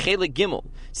Chuvas in Chelik Gimel,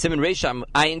 Siman Reisham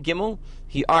Ayin Gimel,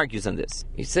 he argues on this.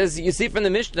 He says, you see from the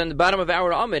Mishnah on the bottom of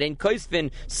our Amid, ein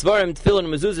koisvin svarim tefillin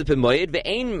mezuzah b'moed,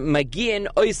 ve'ein magian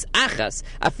ois achas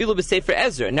afilu b'sefer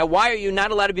Ezra. Now, why are you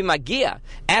not allowed to be magia?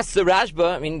 Ask the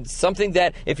Rashba. I mean, something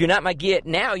that if you're not magia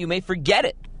now, you may forget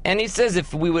it. And he says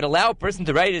if we would allow a person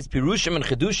to write his pirushim and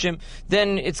chedushim,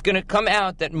 then it's going to come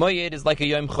out that moed is like a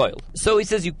yom choil. So he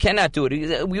says you cannot do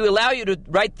it. We allow you to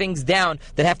write things down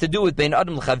that have to do with bein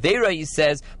adam l'chaveira, he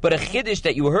says, but a chiddush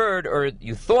that you heard or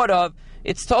you thought of,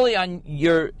 it's totally on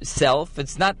yourself.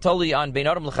 It's not totally on bein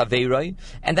adam l'chaveira,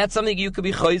 and that's something you could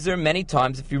be chayzer many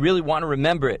times. If you really want to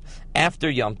remember it after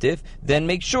Yom Tiv, then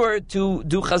make sure to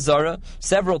do chazara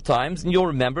several times, and you'll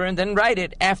remember, and then write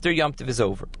it after Yom Tiv is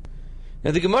over.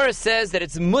 Now the Gemara says that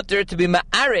it's mutter to be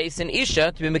ma'ares an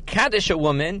isha, to be mekadesh a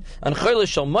woman, on chayla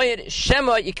shel moed,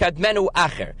 shema yikadmenu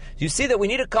acher. You see that we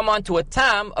need to come on to a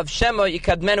tam of shema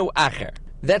yikadmenu acher.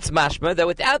 That's mashma, that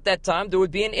without that tam there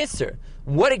would be an isser.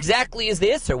 What exactly is the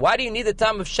isser? Why do you need the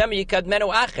tam of shema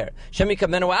yikadmenu acher? Shema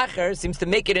yikadmenu acher seems to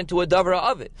make it into a davra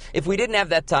of it. If we didn't have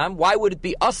that tam, why would it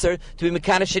be usser to be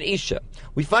mekadesh an isha?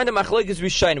 We find a machlokes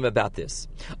rishonim about this.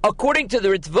 According to the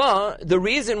Ritva, the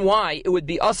reason why it would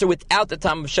be usser without the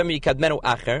tam of shema yikadmenu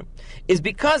acher is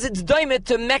because it's doimet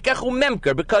to mekach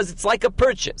umemker, because it's like a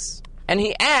purchase. And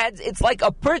he adds, it's like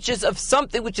a purchase of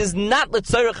something which is not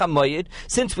l'tzorech hamoyed,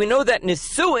 since we know that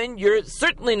nisuin, you're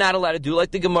certainly not allowed to do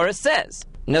like the Gemara says.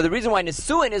 Now, the reason why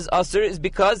nisuin is usher is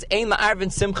because ein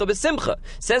ma'arvin simcha b'simcha.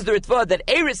 Says the Ritva that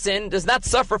erisin does not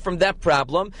suffer from that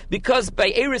problem, because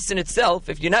by erisin itself,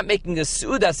 if you're not making a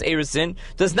su'udas erisin,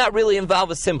 does not really involve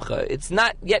a simcha. It's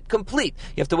not yet complete.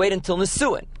 You have to wait until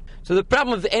nisuin. So the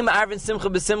problem of Ema Arvin Simcha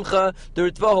B'Simcha, the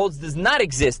Ritva holds, does not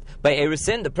exist by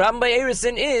Erisin. The problem by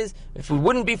Erisin is, if it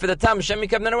wouldn't be for the Tam Shem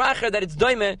Yikav Menaracher, that it's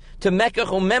doime to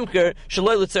Mekach or Memker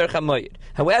Shaloi L'Tzerech HaMoyed.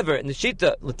 However, in the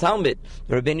Shita, L'Talmud,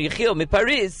 Rabbi Yechiel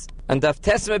Miparis, and Daf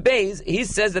Tesma Beis, he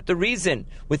says that the reason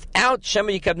without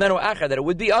Shema Yikadmenu Acher that it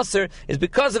would be Aser is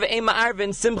because of Ema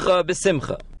Arvin Simcha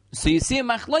B'Simcha. So you see a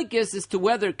machlokes as to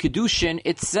whether Kedushin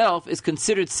itself is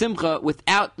considered Simcha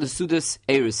without the Sudas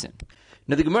Erisin.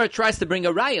 Now the Gemara tries to bring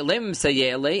a raya, lemim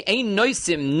sayele, ein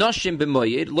noisim noshim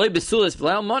b'moyed, loy besulas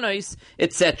v'leil monois,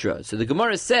 etc. So the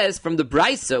Gemara says from the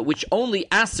Brisa, which only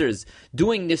asers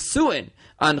doing nisuin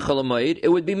on cholamoyed, it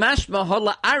would be mashma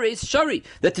hola ares shari,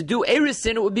 that to do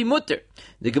erisin it would be mutter.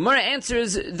 The Gemara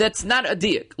answers that's not a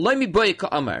diak. Loy mi boy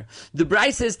ka'amar. The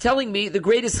Brisa is telling me the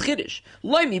greatest chiddush.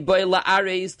 Loy mi boy la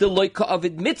ares the loy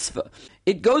ka'avid mitzvah.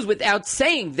 It goes without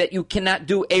saying that you cannot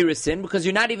do erisin because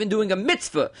you're not even doing a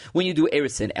mitzvah when you do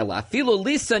erisin. Ela filo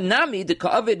lisa nami the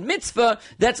ka'avid mitzvah,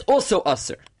 that's also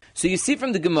aser. So you see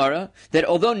from the Gemara that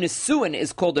although nisuin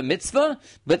is called a mitzvah,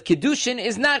 but kedushin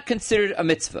is not considered a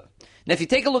mitzvah. Now, if you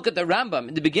take a look at the Rambam,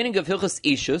 in the beginning of Hilchos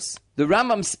Ishus, the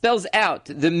Rambam spells out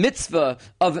the mitzvah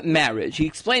of marriage. He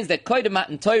explains that Koydem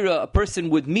Matan Torah, a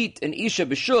person would meet an Isha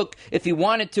B'Shuk. If he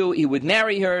wanted to, he would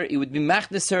marry her, he would be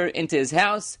machnis her into his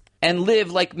house, and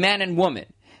live like man and woman.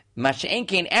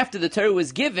 Masha'enkein, after the Torah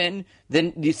was given,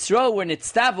 then Yisrael were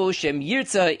nitztavu shem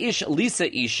yirtza ish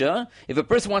lisa isha. If a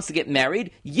person wants to get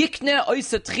married, yikne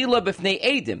oisa tchila b'fnei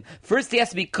edim. First he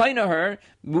has to be kaina her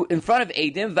in front of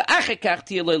edim. Va'achekach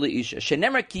tiyaloi leisha.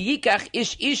 Shenemar ki yikach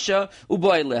ish isha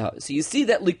uboy leha. So you see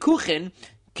that likuchin,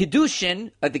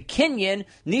 kedushin, the kinyan,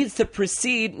 needs to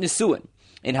precede nisuin.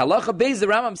 In Halacha Beis, the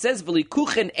Rambam says,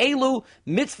 "V'likuchen elu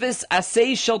mitzvahs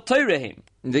asay shel Torahim."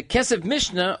 The Kesef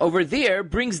Mishnah over there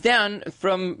brings down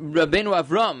from Rabbeinu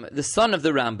Avraham, the son of the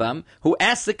Rambam, who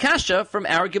asks the kasha from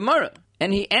our Gemara,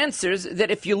 and he answers that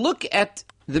if you look at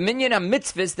the minyan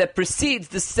mitzvahs that precedes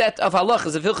the set of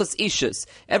halachas of Hilchos Ishus,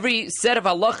 every set of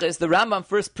halachas, the Rambam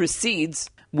first precedes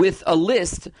with a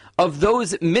list of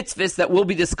those mitzvahs that will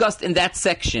be discussed in that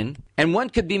section, and one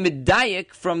could be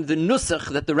medayik from the nusach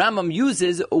that the Rambam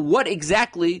uses what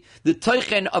exactly the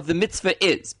toichen of the mitzvah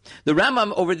is. The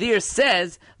Rambam over there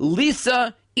says,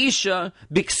 Lisa Isha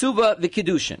Biksuba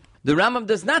V'Kedushin. The Rambam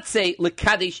does not say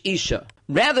L'Kadesh Isha.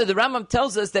 Rather, the Rambam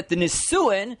tells us that the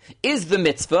Nisuin is the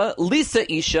mitzvah,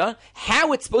 Lisa Isha.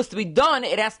 How it's supposed to be done,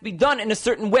 it has to be done in a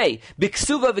certain way.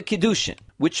 Biksuva v'Kedushin.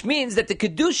 Which means that the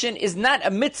Kedushin is not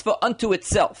a mitzvah unto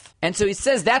itself. And so he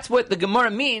says that's what the Gemara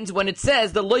means when it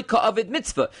says the loika avid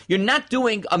mitzvah. You're not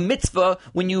doing a mitzvah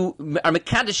when you are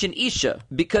mekadesh in Isha.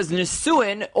 Because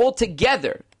Nisuin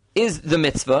altogether is the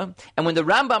mitzvah, and when the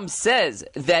Rambam says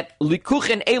that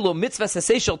likuchen elo mitzvah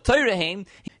saseshel toiraheim,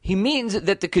 he means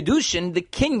that the kedushin, the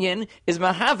kinyan, is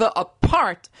mahava a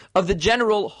part of the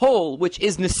general whole, which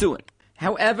is nisuin.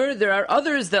 However, there are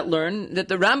others that learn that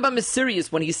the Rambam is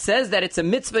serious when he says that it's a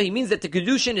mitzvah. He means that the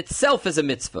kedushin itself is a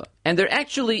mitzvah, and there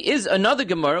actually is another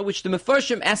Gemara which the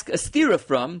Mefarshim ask a stira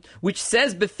from, which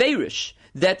says beferish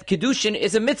that Kedushin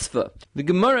is a mitzvah. The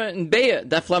Gemara in Be'ah,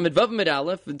 Daf Lamed Vav Med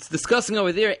Aleph, it's discussing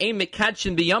over there, Ein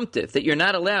Mekadshin B'Yom Tif, that you're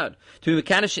not allowed to be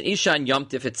Mekadosh in Isha on Yom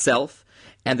Tif itself.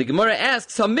 And the Gemara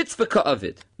asks, "Ha mitzvah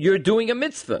ka'avid?" You're doing a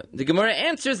mitzvah. The Gemara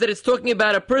answers that it's talking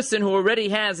about a person who already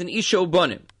has an isha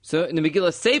ubanim. So in the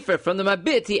Megillah Sefer, from the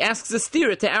Mabit, he asks a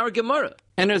stira to our Gemara.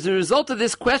 And as a result of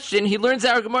this question, he learns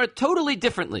our Gemara totally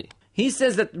differently. He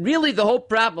says that really the whole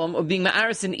problem of being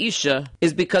ma'aris and isha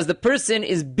is because the person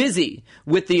is busy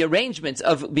with the arrangements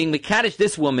of being mekadesh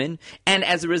this woman, and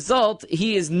as a result,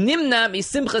 he is nimna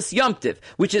misimchas yomtiv,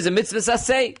 which is a mitzvah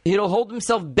saseh. He'll hold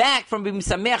himself back from being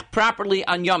sameach properly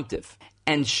on yomtiv.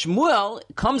 And Shmuel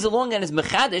comes along and is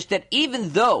mechadish that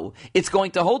even though it's going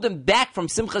to hold him back from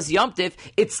Simchas Yomtiv,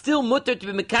 it's still mutter to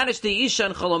be mechadish to Isha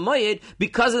and Chol HaMoed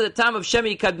because of the time of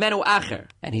Shemi Kadmenu Acher.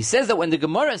 And he says that when the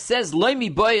Gemara says Loi mi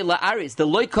boy la'aris, the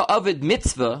Loi ka'avid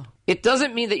mitzvah, it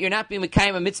doesn't mean that you're not being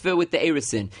mekayim a mitzvah with the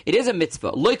erisin. It is a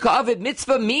mitzvah. Loi ka'avid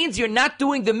mitzvah means you're not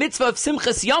doing the mitzvah of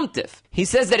Simchas Yomtiv. He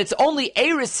says that it's only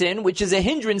erisin which is a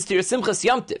hindrance to your Simchas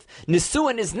Yomtiv.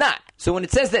 Nisuin is not. So when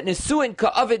it says that Nisuin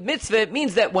ka'avid mitzvah, it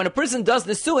means that when a person does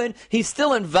Nisuin, he's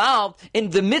still involved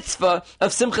in the mitzvah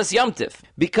of Simchas Yomtiv,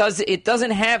 because it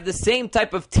doesn't have the same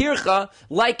type of tircha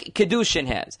like Kedushin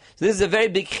has. So this is a very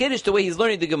big chiddush the way he's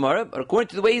learning the Gemara, but according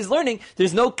to the way he's learning,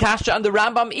 there's no kasha on the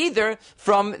Rambam either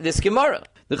from this Gemara.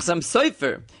 The Chassam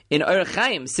Sofer in Orach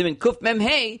Chaim, Siman Kuf Mem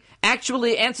Hey,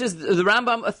 actually answers the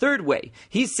Rambam a third way.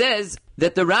 He says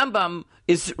that the Rambam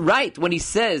is right when he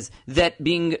says that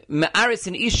being ma'aris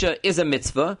and isha is a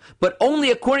mitzvah, but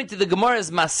only according to the Gemara's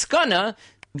maskana,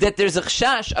 that there's a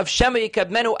chashash of Shema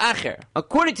Yikadmenu Acher.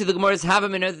 According to the Gemara's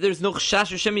Havamina, there's no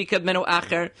chashash of Shema Yikadmenu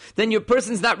Acher, then your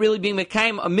person's not really being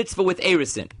mekayim a mitzvah with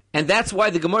erisin. And that's why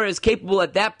the Gemara is capable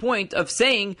at that point of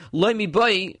saying, Loi mi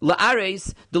boi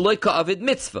la'ares the loi ka'avid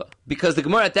mitzvah. Because the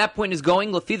Gemara at that point is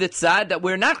going, Lefi the tzad, that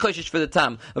we're not choshish for the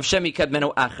tam of Shem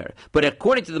Yikadmenu Acher. But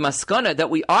according to the maskana, that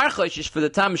we are choshish for the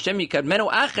tam of Shem Yikadmenu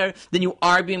Acher, then you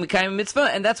are being mekayim a mitzvah,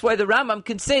 and that's why the Rambam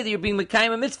can say that you're being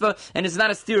mekayim a mitzvah, and it's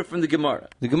not a stira from the Gemara.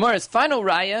 The Gemara's final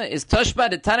raya is Tashba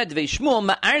de Tana Dvei Shmuel,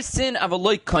 ma'arsin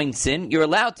avaloi koinsin. You're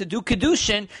allowed to do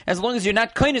kedushin as long as you're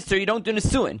not koinis or you don't do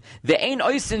nesuin. Ve'ein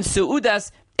oisin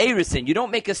su'udas erisin. You don't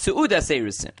make a su'udas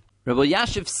erisin. Rabbi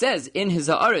Yashiv says in his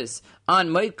ha'aris on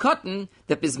Moed Katan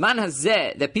that bisman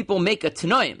hazeh, that people make a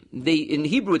tanoim. In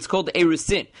Hebrew it's called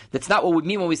erisin. That's not what we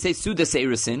mean when we say sudas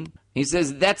erisin. He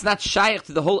says that's not shaykh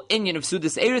to the whole inyan of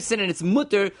sudas erisin, and it's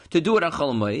mutter to do it on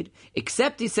Chol HaMoed.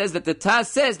 Except he says that the Taz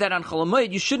says that on Chol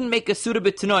HaMoed you shouldn't make a suda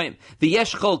b'tanoim.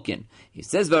 V'yesh cholkin. He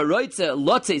says v'aroitza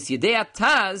lotzeis yedei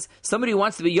Taz. Somebody who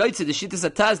wants to be yoitza the shittas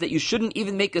Taz that you shouldn't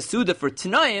even make a suda for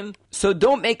tanoim. So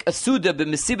don't make a suda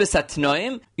b'mesibas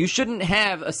tanoim. You shouldn't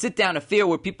have a sit down affair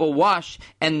where people wash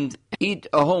and eat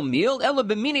a whole meal. Ela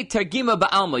b'mini targima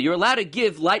ba'alma. You're allowed to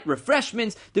give light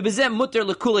refreshments. The bezem mutter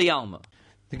l'kulei alma.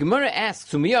 The Gemara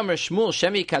asks, Sumiyamar Shmuel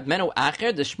Shemi Kadmenu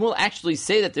Acher. Does Shmuel actually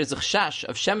say that there's a chashash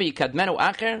of Shemi Kadmenu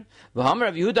Acher? V'hamar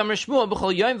of Yehuda Amar Shmuel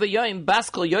b'chol yoyim v'yoyim bas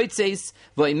kol yoytzeis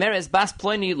v'oimeres bas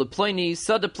ploini l'ploini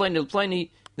sada ploini l'ploini.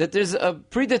 That there's a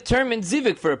predetermined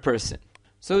zivik for a person.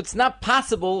 So it's not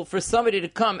possible for somebody to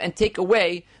come and take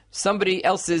away somebody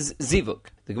else's zivuk.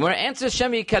 The Gemara answers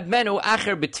Shemi Kadmenu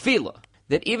Acher b'tfila.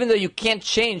 That even though you can't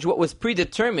change what was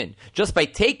predetermined just by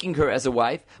taking her as a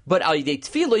wife, but al yidei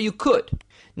tefillah you could.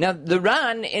 Now, the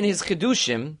Ran in his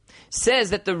Chedushim says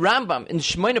that the Rambam in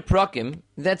Shmoyne Prakim,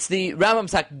 that's the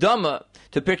Rambam's Hakdama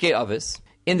to Pirkei Avos,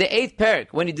 in the 8th parak,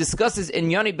 when he discusses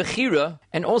Inyani Bechira,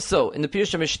 and also in the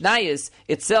Pirush HaMishnayos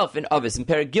itself in Avos, in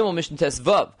Parak Gimel Mishnah Tes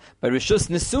Vav, by Rishus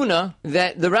Nesuna,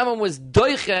 that the Rambam was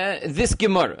doiche this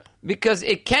Gemara. Because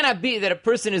it cannot be that a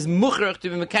person is mukhrach to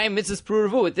be mekayim mitzvahs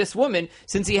pruruvu with this woman,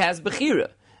 since he has Bechira.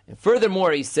 And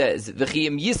furthermore, he says,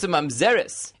 V'chiyim yisam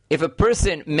amzeres. If a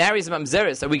person marries a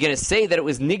mamzeres, are we going to say that it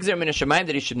was nigzer min hashamayim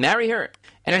that he should marry her?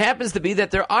 And it happens to be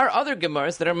that there are other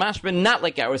Gemaras that are mashma not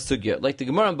like our sugya, like the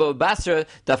Gemara in Bava Basra,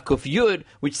 Daf Kuf Yud,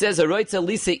 which says, Aroitza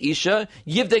lisa isha,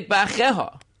 yivdek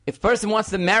ba'acheha. If a person wants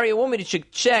to marry a woman, he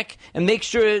should check and make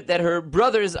sure that her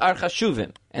brothers are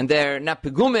chashuvim. And they're not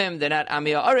pegumim, they're not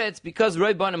amiyah aretz, because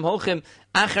roi banim holchim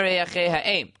acharei achei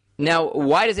ha'em. Now,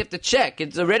 why does he have to check?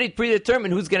 It's already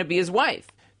predetermined who's going to be his wife.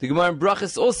 The Gemara in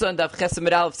Brachas also in Daf Chesed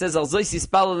Amud Aleph says, Al zois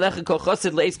yispal alecha kol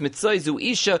chosid le'es mitzvah zu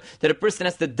isha, that a person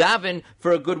has to daven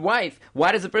for a good wife.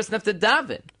 Why does a person have to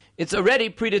daven? It's already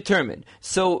predetermined.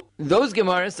 So those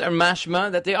Gemaras are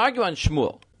mashma that they argue on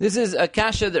Shmuel. This is a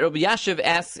kasha that Rabbi Yashiv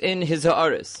asks in his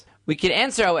ha'aris. We can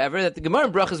answer, however, that the Gemara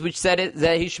in Brachas, which said it,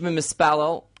 that he should be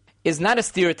mispalal, is not a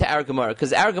steer to our Gemara,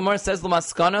 because our Gemara says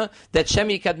l'maskana that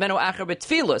Shemi Kadmenu Acher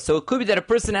b'tefillah. So it could be that a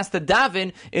person has to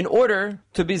daven in order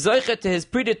to be zoichet to his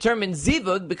predetermined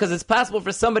zivug, because it's possible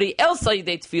for somebody else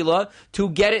ayidei tefillah to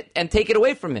get it and take it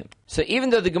away from him. So even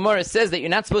though the Gemara says that you're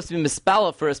not supposed to be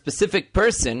mispala for a specific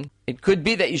person, It could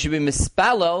be that you should be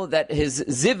mispalo, that his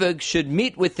zivug should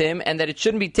meet with him, and that it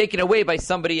shouldn't be taken away by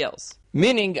somebody else.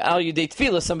 Meaning, al yudei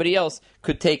tefillah, somebody else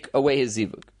could take away his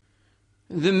zivug.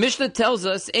 The Mishnah tells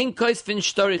us, Ein koisfin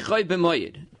shtorichoi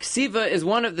b'moyed. Ksiva is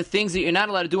one of the things that you're not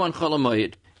allowed to do on Chol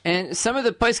HaMoed. And some of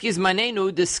the Paiskis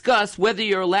Manenu discuss whether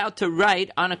you're allowed to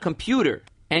write on a computer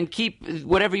and keep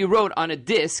whatever you wrote on a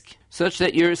disk, such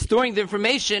that you're storing the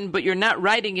information, but you're not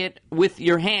writing it with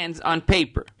your hands on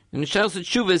paper. In Shals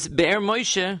Tshuvas, Be'er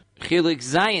Moshe, Chilik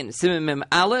Zayin, Simon Mem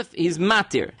Aleph, he's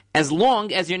matir, as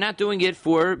long as you're not doing it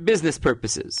for business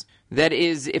purposes. That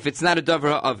is, if it's not a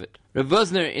davra of it. Rav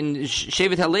Vosner in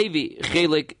Shevet HaLevi,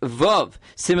 Chelik Vav,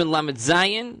 Simon Lamed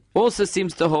Zayin, also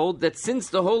seems to hold that since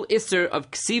the whole Isser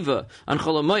of Ksiva on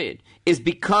Chol HaMoed is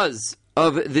because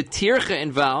of the tircha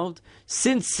involved,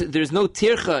 since there's no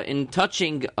tircha in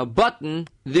touching a button,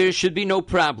 there should be no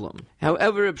problem.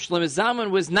 However, Reb Shlomo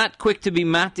Zalman was not quick to be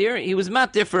matir. He was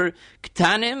matir for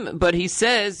Ktanim, but he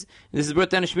says, this is brought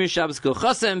down in Shmir Shabbos Kol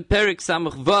Chosem, Perik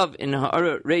Samach Vav in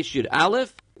Ha'ara Reish Yud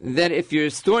Aleph, that if you're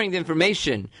storing the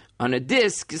information on a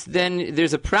disk, then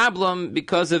there's a problem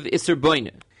because of Isser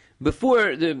Boine.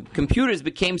 Before the computers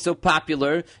became so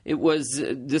popular, it was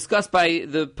discussed by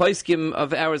the Paiskim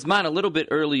of our Zman a little bit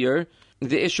earlier,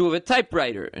 the issue of a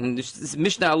typewriter. And this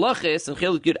Mishnah Halachis, and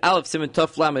Chelik Yud Aleph Siman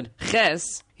Tov Lamed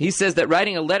Ches, he says that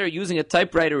writing a letter using a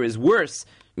typewriter is worse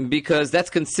because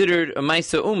that's considered a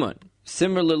Maisa Uman.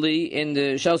 Similarly, in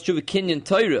the Shals Tshuva Kinyan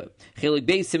Torah, Chelik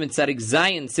Beis Siman Tzadik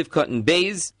Zayin Sifkat and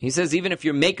Beis, he says even if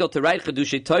you're makel to write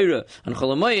Chedushay Torah on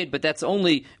Chol HaMoed, but that's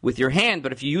only with your hand,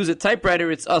 but if you use a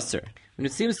typewriter, it's usher. And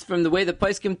it seems from the way the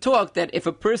Paiskim talk that if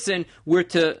a person were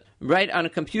to write on a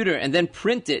computer and then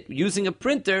print it using a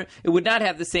printer, it would not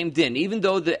have the same din. Even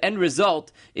though the end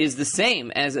result is the same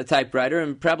as a typewriter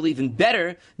and probably even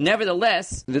better,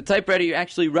 nevertheless, the typewriter you're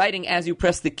actually writing as you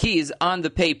press the keys on the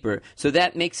paper, so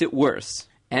that makes it worse.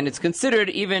 And it's considered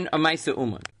even a Maisa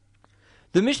Uman.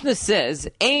 The Mishnah says,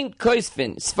 Ein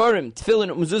koisfin, sfarim, tefillin,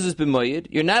 umzuzas b'moyed.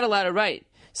 You're not allowed to write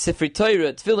Sifri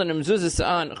Torah, tefillin, umzuzas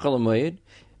on Chol HaMoed.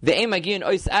 Rabbi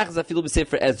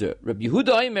Yehuda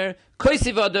Omer,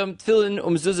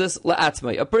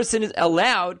 a person is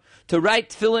allowed to write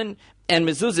tefillin and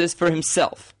mezuzahs for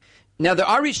himself. Now there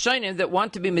are Rishonim that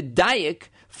want to be medayik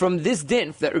from this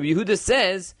din that Rabbi Yehuda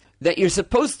says that you're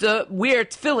supposed to wear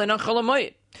tefillin on Chol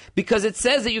HaMoed, because it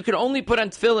says that you can only put on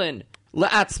tefillin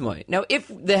la'atzmai. Now, if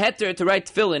the heter to write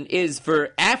tefillin is for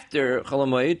after Chol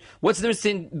HaMoed, what's the difference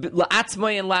in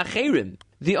la'atzmai and la'acherim?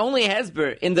 The only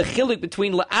hesber in the chiluk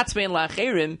between la'atzmai and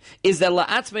la'acherim is that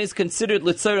la'atzmai is considered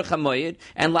l'tzorech hamoyed,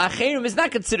 and la'acherim is not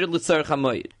considered l'tzorech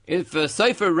hamoyed. If a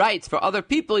sofer writes for other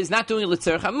people, he's not doing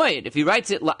l'tzorech hamoyed. If he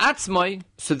writes it la'atzmai,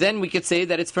 so then we could say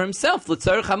that it's for himself,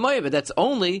 l'tzorech hamoyed, but that's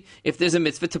only if there's a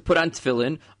mitzvah to put on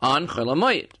tefillin on Chol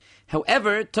HaMoed.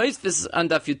 However, Tosfos on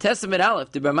Daf Yud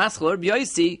Aleph, the B'Maschal Rabbi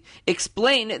Yossi,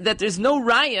 explain that there's no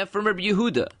raya from Rabbi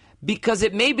Yehuda, because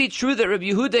it may be true that Rabbi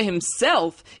Yehuda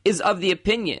himself is of the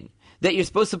opinion that you're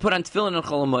supposed to put on tefillin on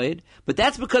Chol HaMoed, but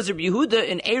that's because Rabbi Yehuda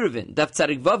in Eruvin, Daf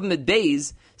Tzadik Vav Med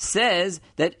Beis, says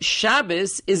that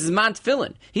Shabbos is Zman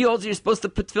tefillin. He holds you're supposed to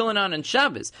put tefillin on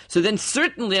Shabbos. So then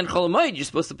certainly on Chol HaMoed you're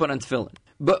supposed to put on tefillin.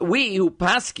 But we who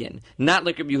paskin, not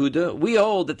like Rabbi Yehuda, we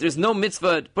hold that there's no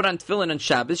mitzvah to put on tefillin on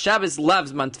Shabbos. Shabbos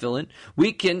loves man tefillin.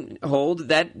 We can hold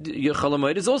that Chol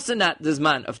HaMoed is also not the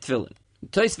Zman of tefillin.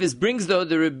 Tosfos brings, though,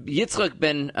 the Rabbi Yitzchak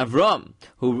ben Avraham,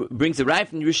 who brings a right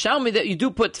from Yerushalmi that you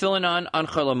do put tefillin on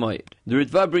Chol HaMoed. The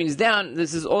Ritva brings down,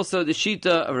 this is also the Shita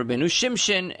of Rabbeinu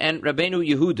Shimshon and Rabbeinu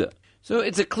Yehuda. So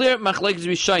it's a clear machlokes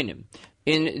rishonim.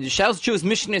 In Shals Chuvas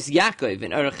Mishnas Yaakov, in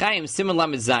Arachaim Siman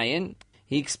Lamed Zayin,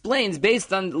 he explains,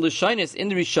 based on the Lashonis in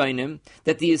the Rishonim,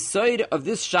 that the Yesod of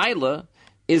this Shaila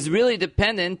is really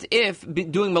dependent if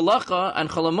doing Malacha on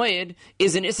Chol HaMoed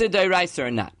is an Issa D'Oraisa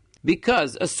or not.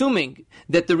 Because, assuming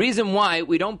that the reason why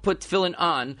we don't put tefillin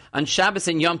on Shabbos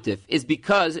and Yom Tov is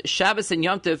because Shabbos and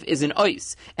Yom Tov is an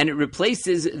ois, and it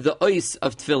replaces the ois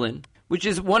of tefillin, which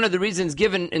is one of the reasons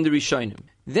given in the Rishonim.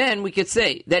 Then we could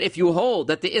say that if you hold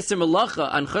that the Isser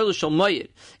Malacha on Chol HaMoed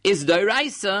is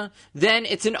D'Oraisa, then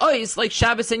it's an ois like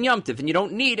Shabbos and Yom Tov, and you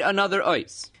don't need another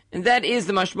ois. And that is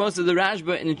the mashmos of the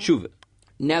Rashba in the Tshuva.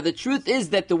 Now the truth is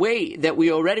that the way that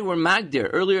we already were magdir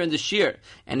earlier in the shir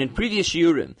and in previous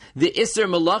shiurim, the Isser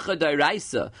Malacha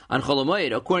D'Oraisa on Chol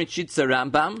HaMoed, according to Shitza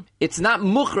Rambam, it's not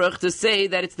mukhrach to say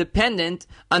that it's dependent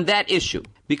on that issue.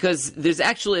 Because there's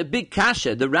actually a big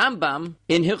kasha. The Rambam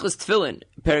in Hilchos Tefillin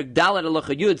Perek Dalet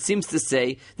Halacha Yud seems to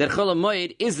say that Chol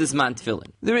HaMoed is this man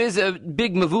tefillin. There is a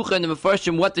big mavucha in the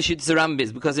Mefarshim what the Shittas Rambam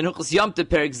is, because in Hilchos Yom Tov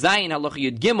Perek Zayin Halacha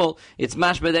Yud Gimel, it's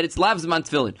mashma that it's lav zman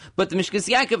tefillin. But the Mishkas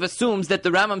Yaakov assumes that the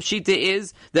Rambam Shita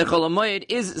is that Chol HaMoed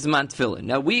is zman tefillin.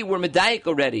 Now we were medayik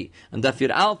already on Daf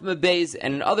Yud Aleph Mebeis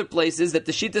and in other places that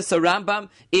the Shittas Rambam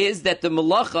is that the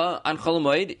malacha on Chol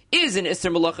HaMoed is an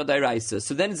Isser Malacha Dairaisa.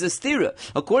 So then it's a stira.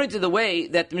 According to the way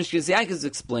that the Mishkas Yaakov is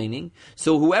explaining,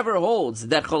 so whoever holds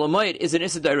that Chol HaMoed is an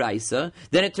Isser Dairaisa,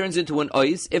 then it turns into an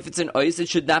ois. If it's an ois, it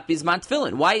should not be zman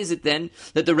tefillin. Why is it then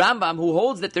that the Rambam, who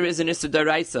holds that there is an Isser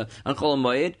Dairaisa on Chol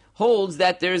HaMoed, holds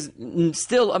that there's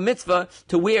still a mitzvah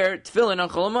to wear tefillin on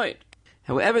Chol HaMoed?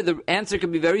 However, the answer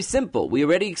can be very simple. We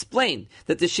already explained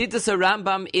that the Shittas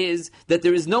Rambam is that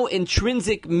there is no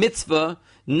intrinsic mitzvah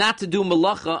not to do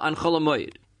malacha on Chol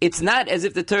HaMoed. It's not as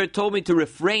if the Torah told me to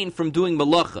refrain from doing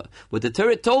malacha. What the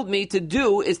Torah told me to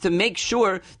do is to make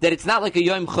sure that it's not like a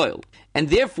Yom Chol. And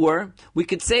therefore, we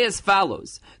could say as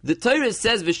follows. The Torah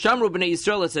says, V'shamru b'nei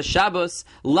Yisrael es ha-Shabbos,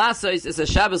 Lasais es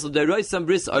ha-Shabbos l'deroisam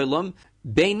bris olam,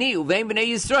 Beini uvein b'nei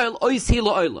Yisrael ois hi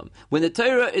la'olam. When the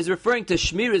Torah is referring to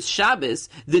Shmiras Shabbos,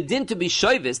 the din to be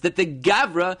shoivis, that the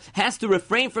Gavra has to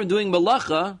refrain from doing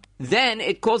malacha, then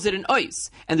it calls it an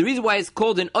ois. And the reason why it's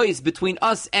called an ois between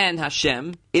us and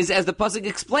Hashem is as the pasuk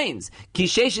explains, Ki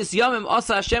sheishis yomim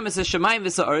asa Hashem es hashamayim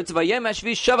v'sa'aretz v'yom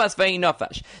hashvi shavas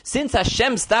v'yinafash. Since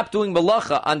Hashem stopped doing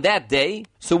malacha on that day,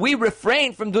 so we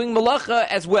refrain from doing malacha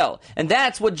as well. And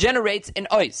that's what generates an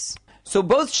ois. So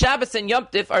both Shabbos and Yom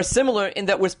Tif are similar in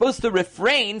that we're supposed to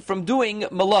refrain from doing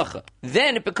malacha.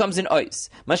 Then it becomes an ois.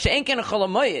 Masha'enken Chol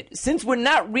HaMoed, since we're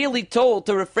not really told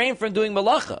to refrain from doing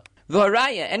malacha,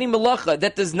 v'haraya, any malacha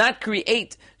that does not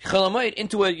create Chol HaMoed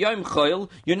into a Yom Chol,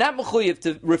 you're not mechuyev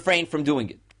to refrain from doing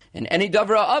it. And any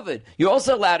davra avid, you're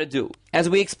also allowed to do. As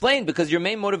we explained, because your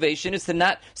main motivation is to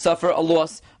not suffer a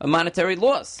loss, a monetary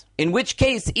loss. In which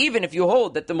case, even if you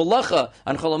hold that the malacha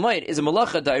on Chol HaMoed is a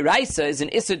malacha dairaisa, is an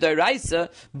isser dairaisa,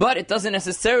 but it doesn't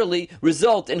necessarily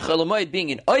result in Chol HaMoed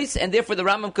being an ois, and therefore the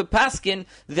Rambam could paskin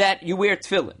that you wear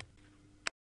tefillin.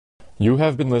 You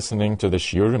have been listening to the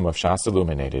Shiurim of Shas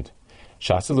Illuminated.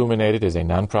 Shas Illuminated is a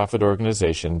non-profit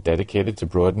organization dedicated to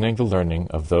broadening the learning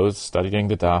of those studying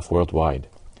the daf worldwide.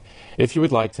 If you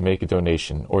would like to make a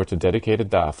donation or to dedicate a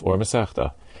daf or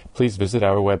masechta, please visit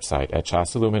our website at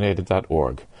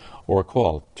shasilluminated.org or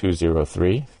call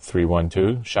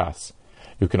 203-312-SHAS.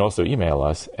 You can also email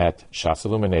us at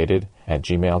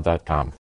shasilluminated@gmail.com.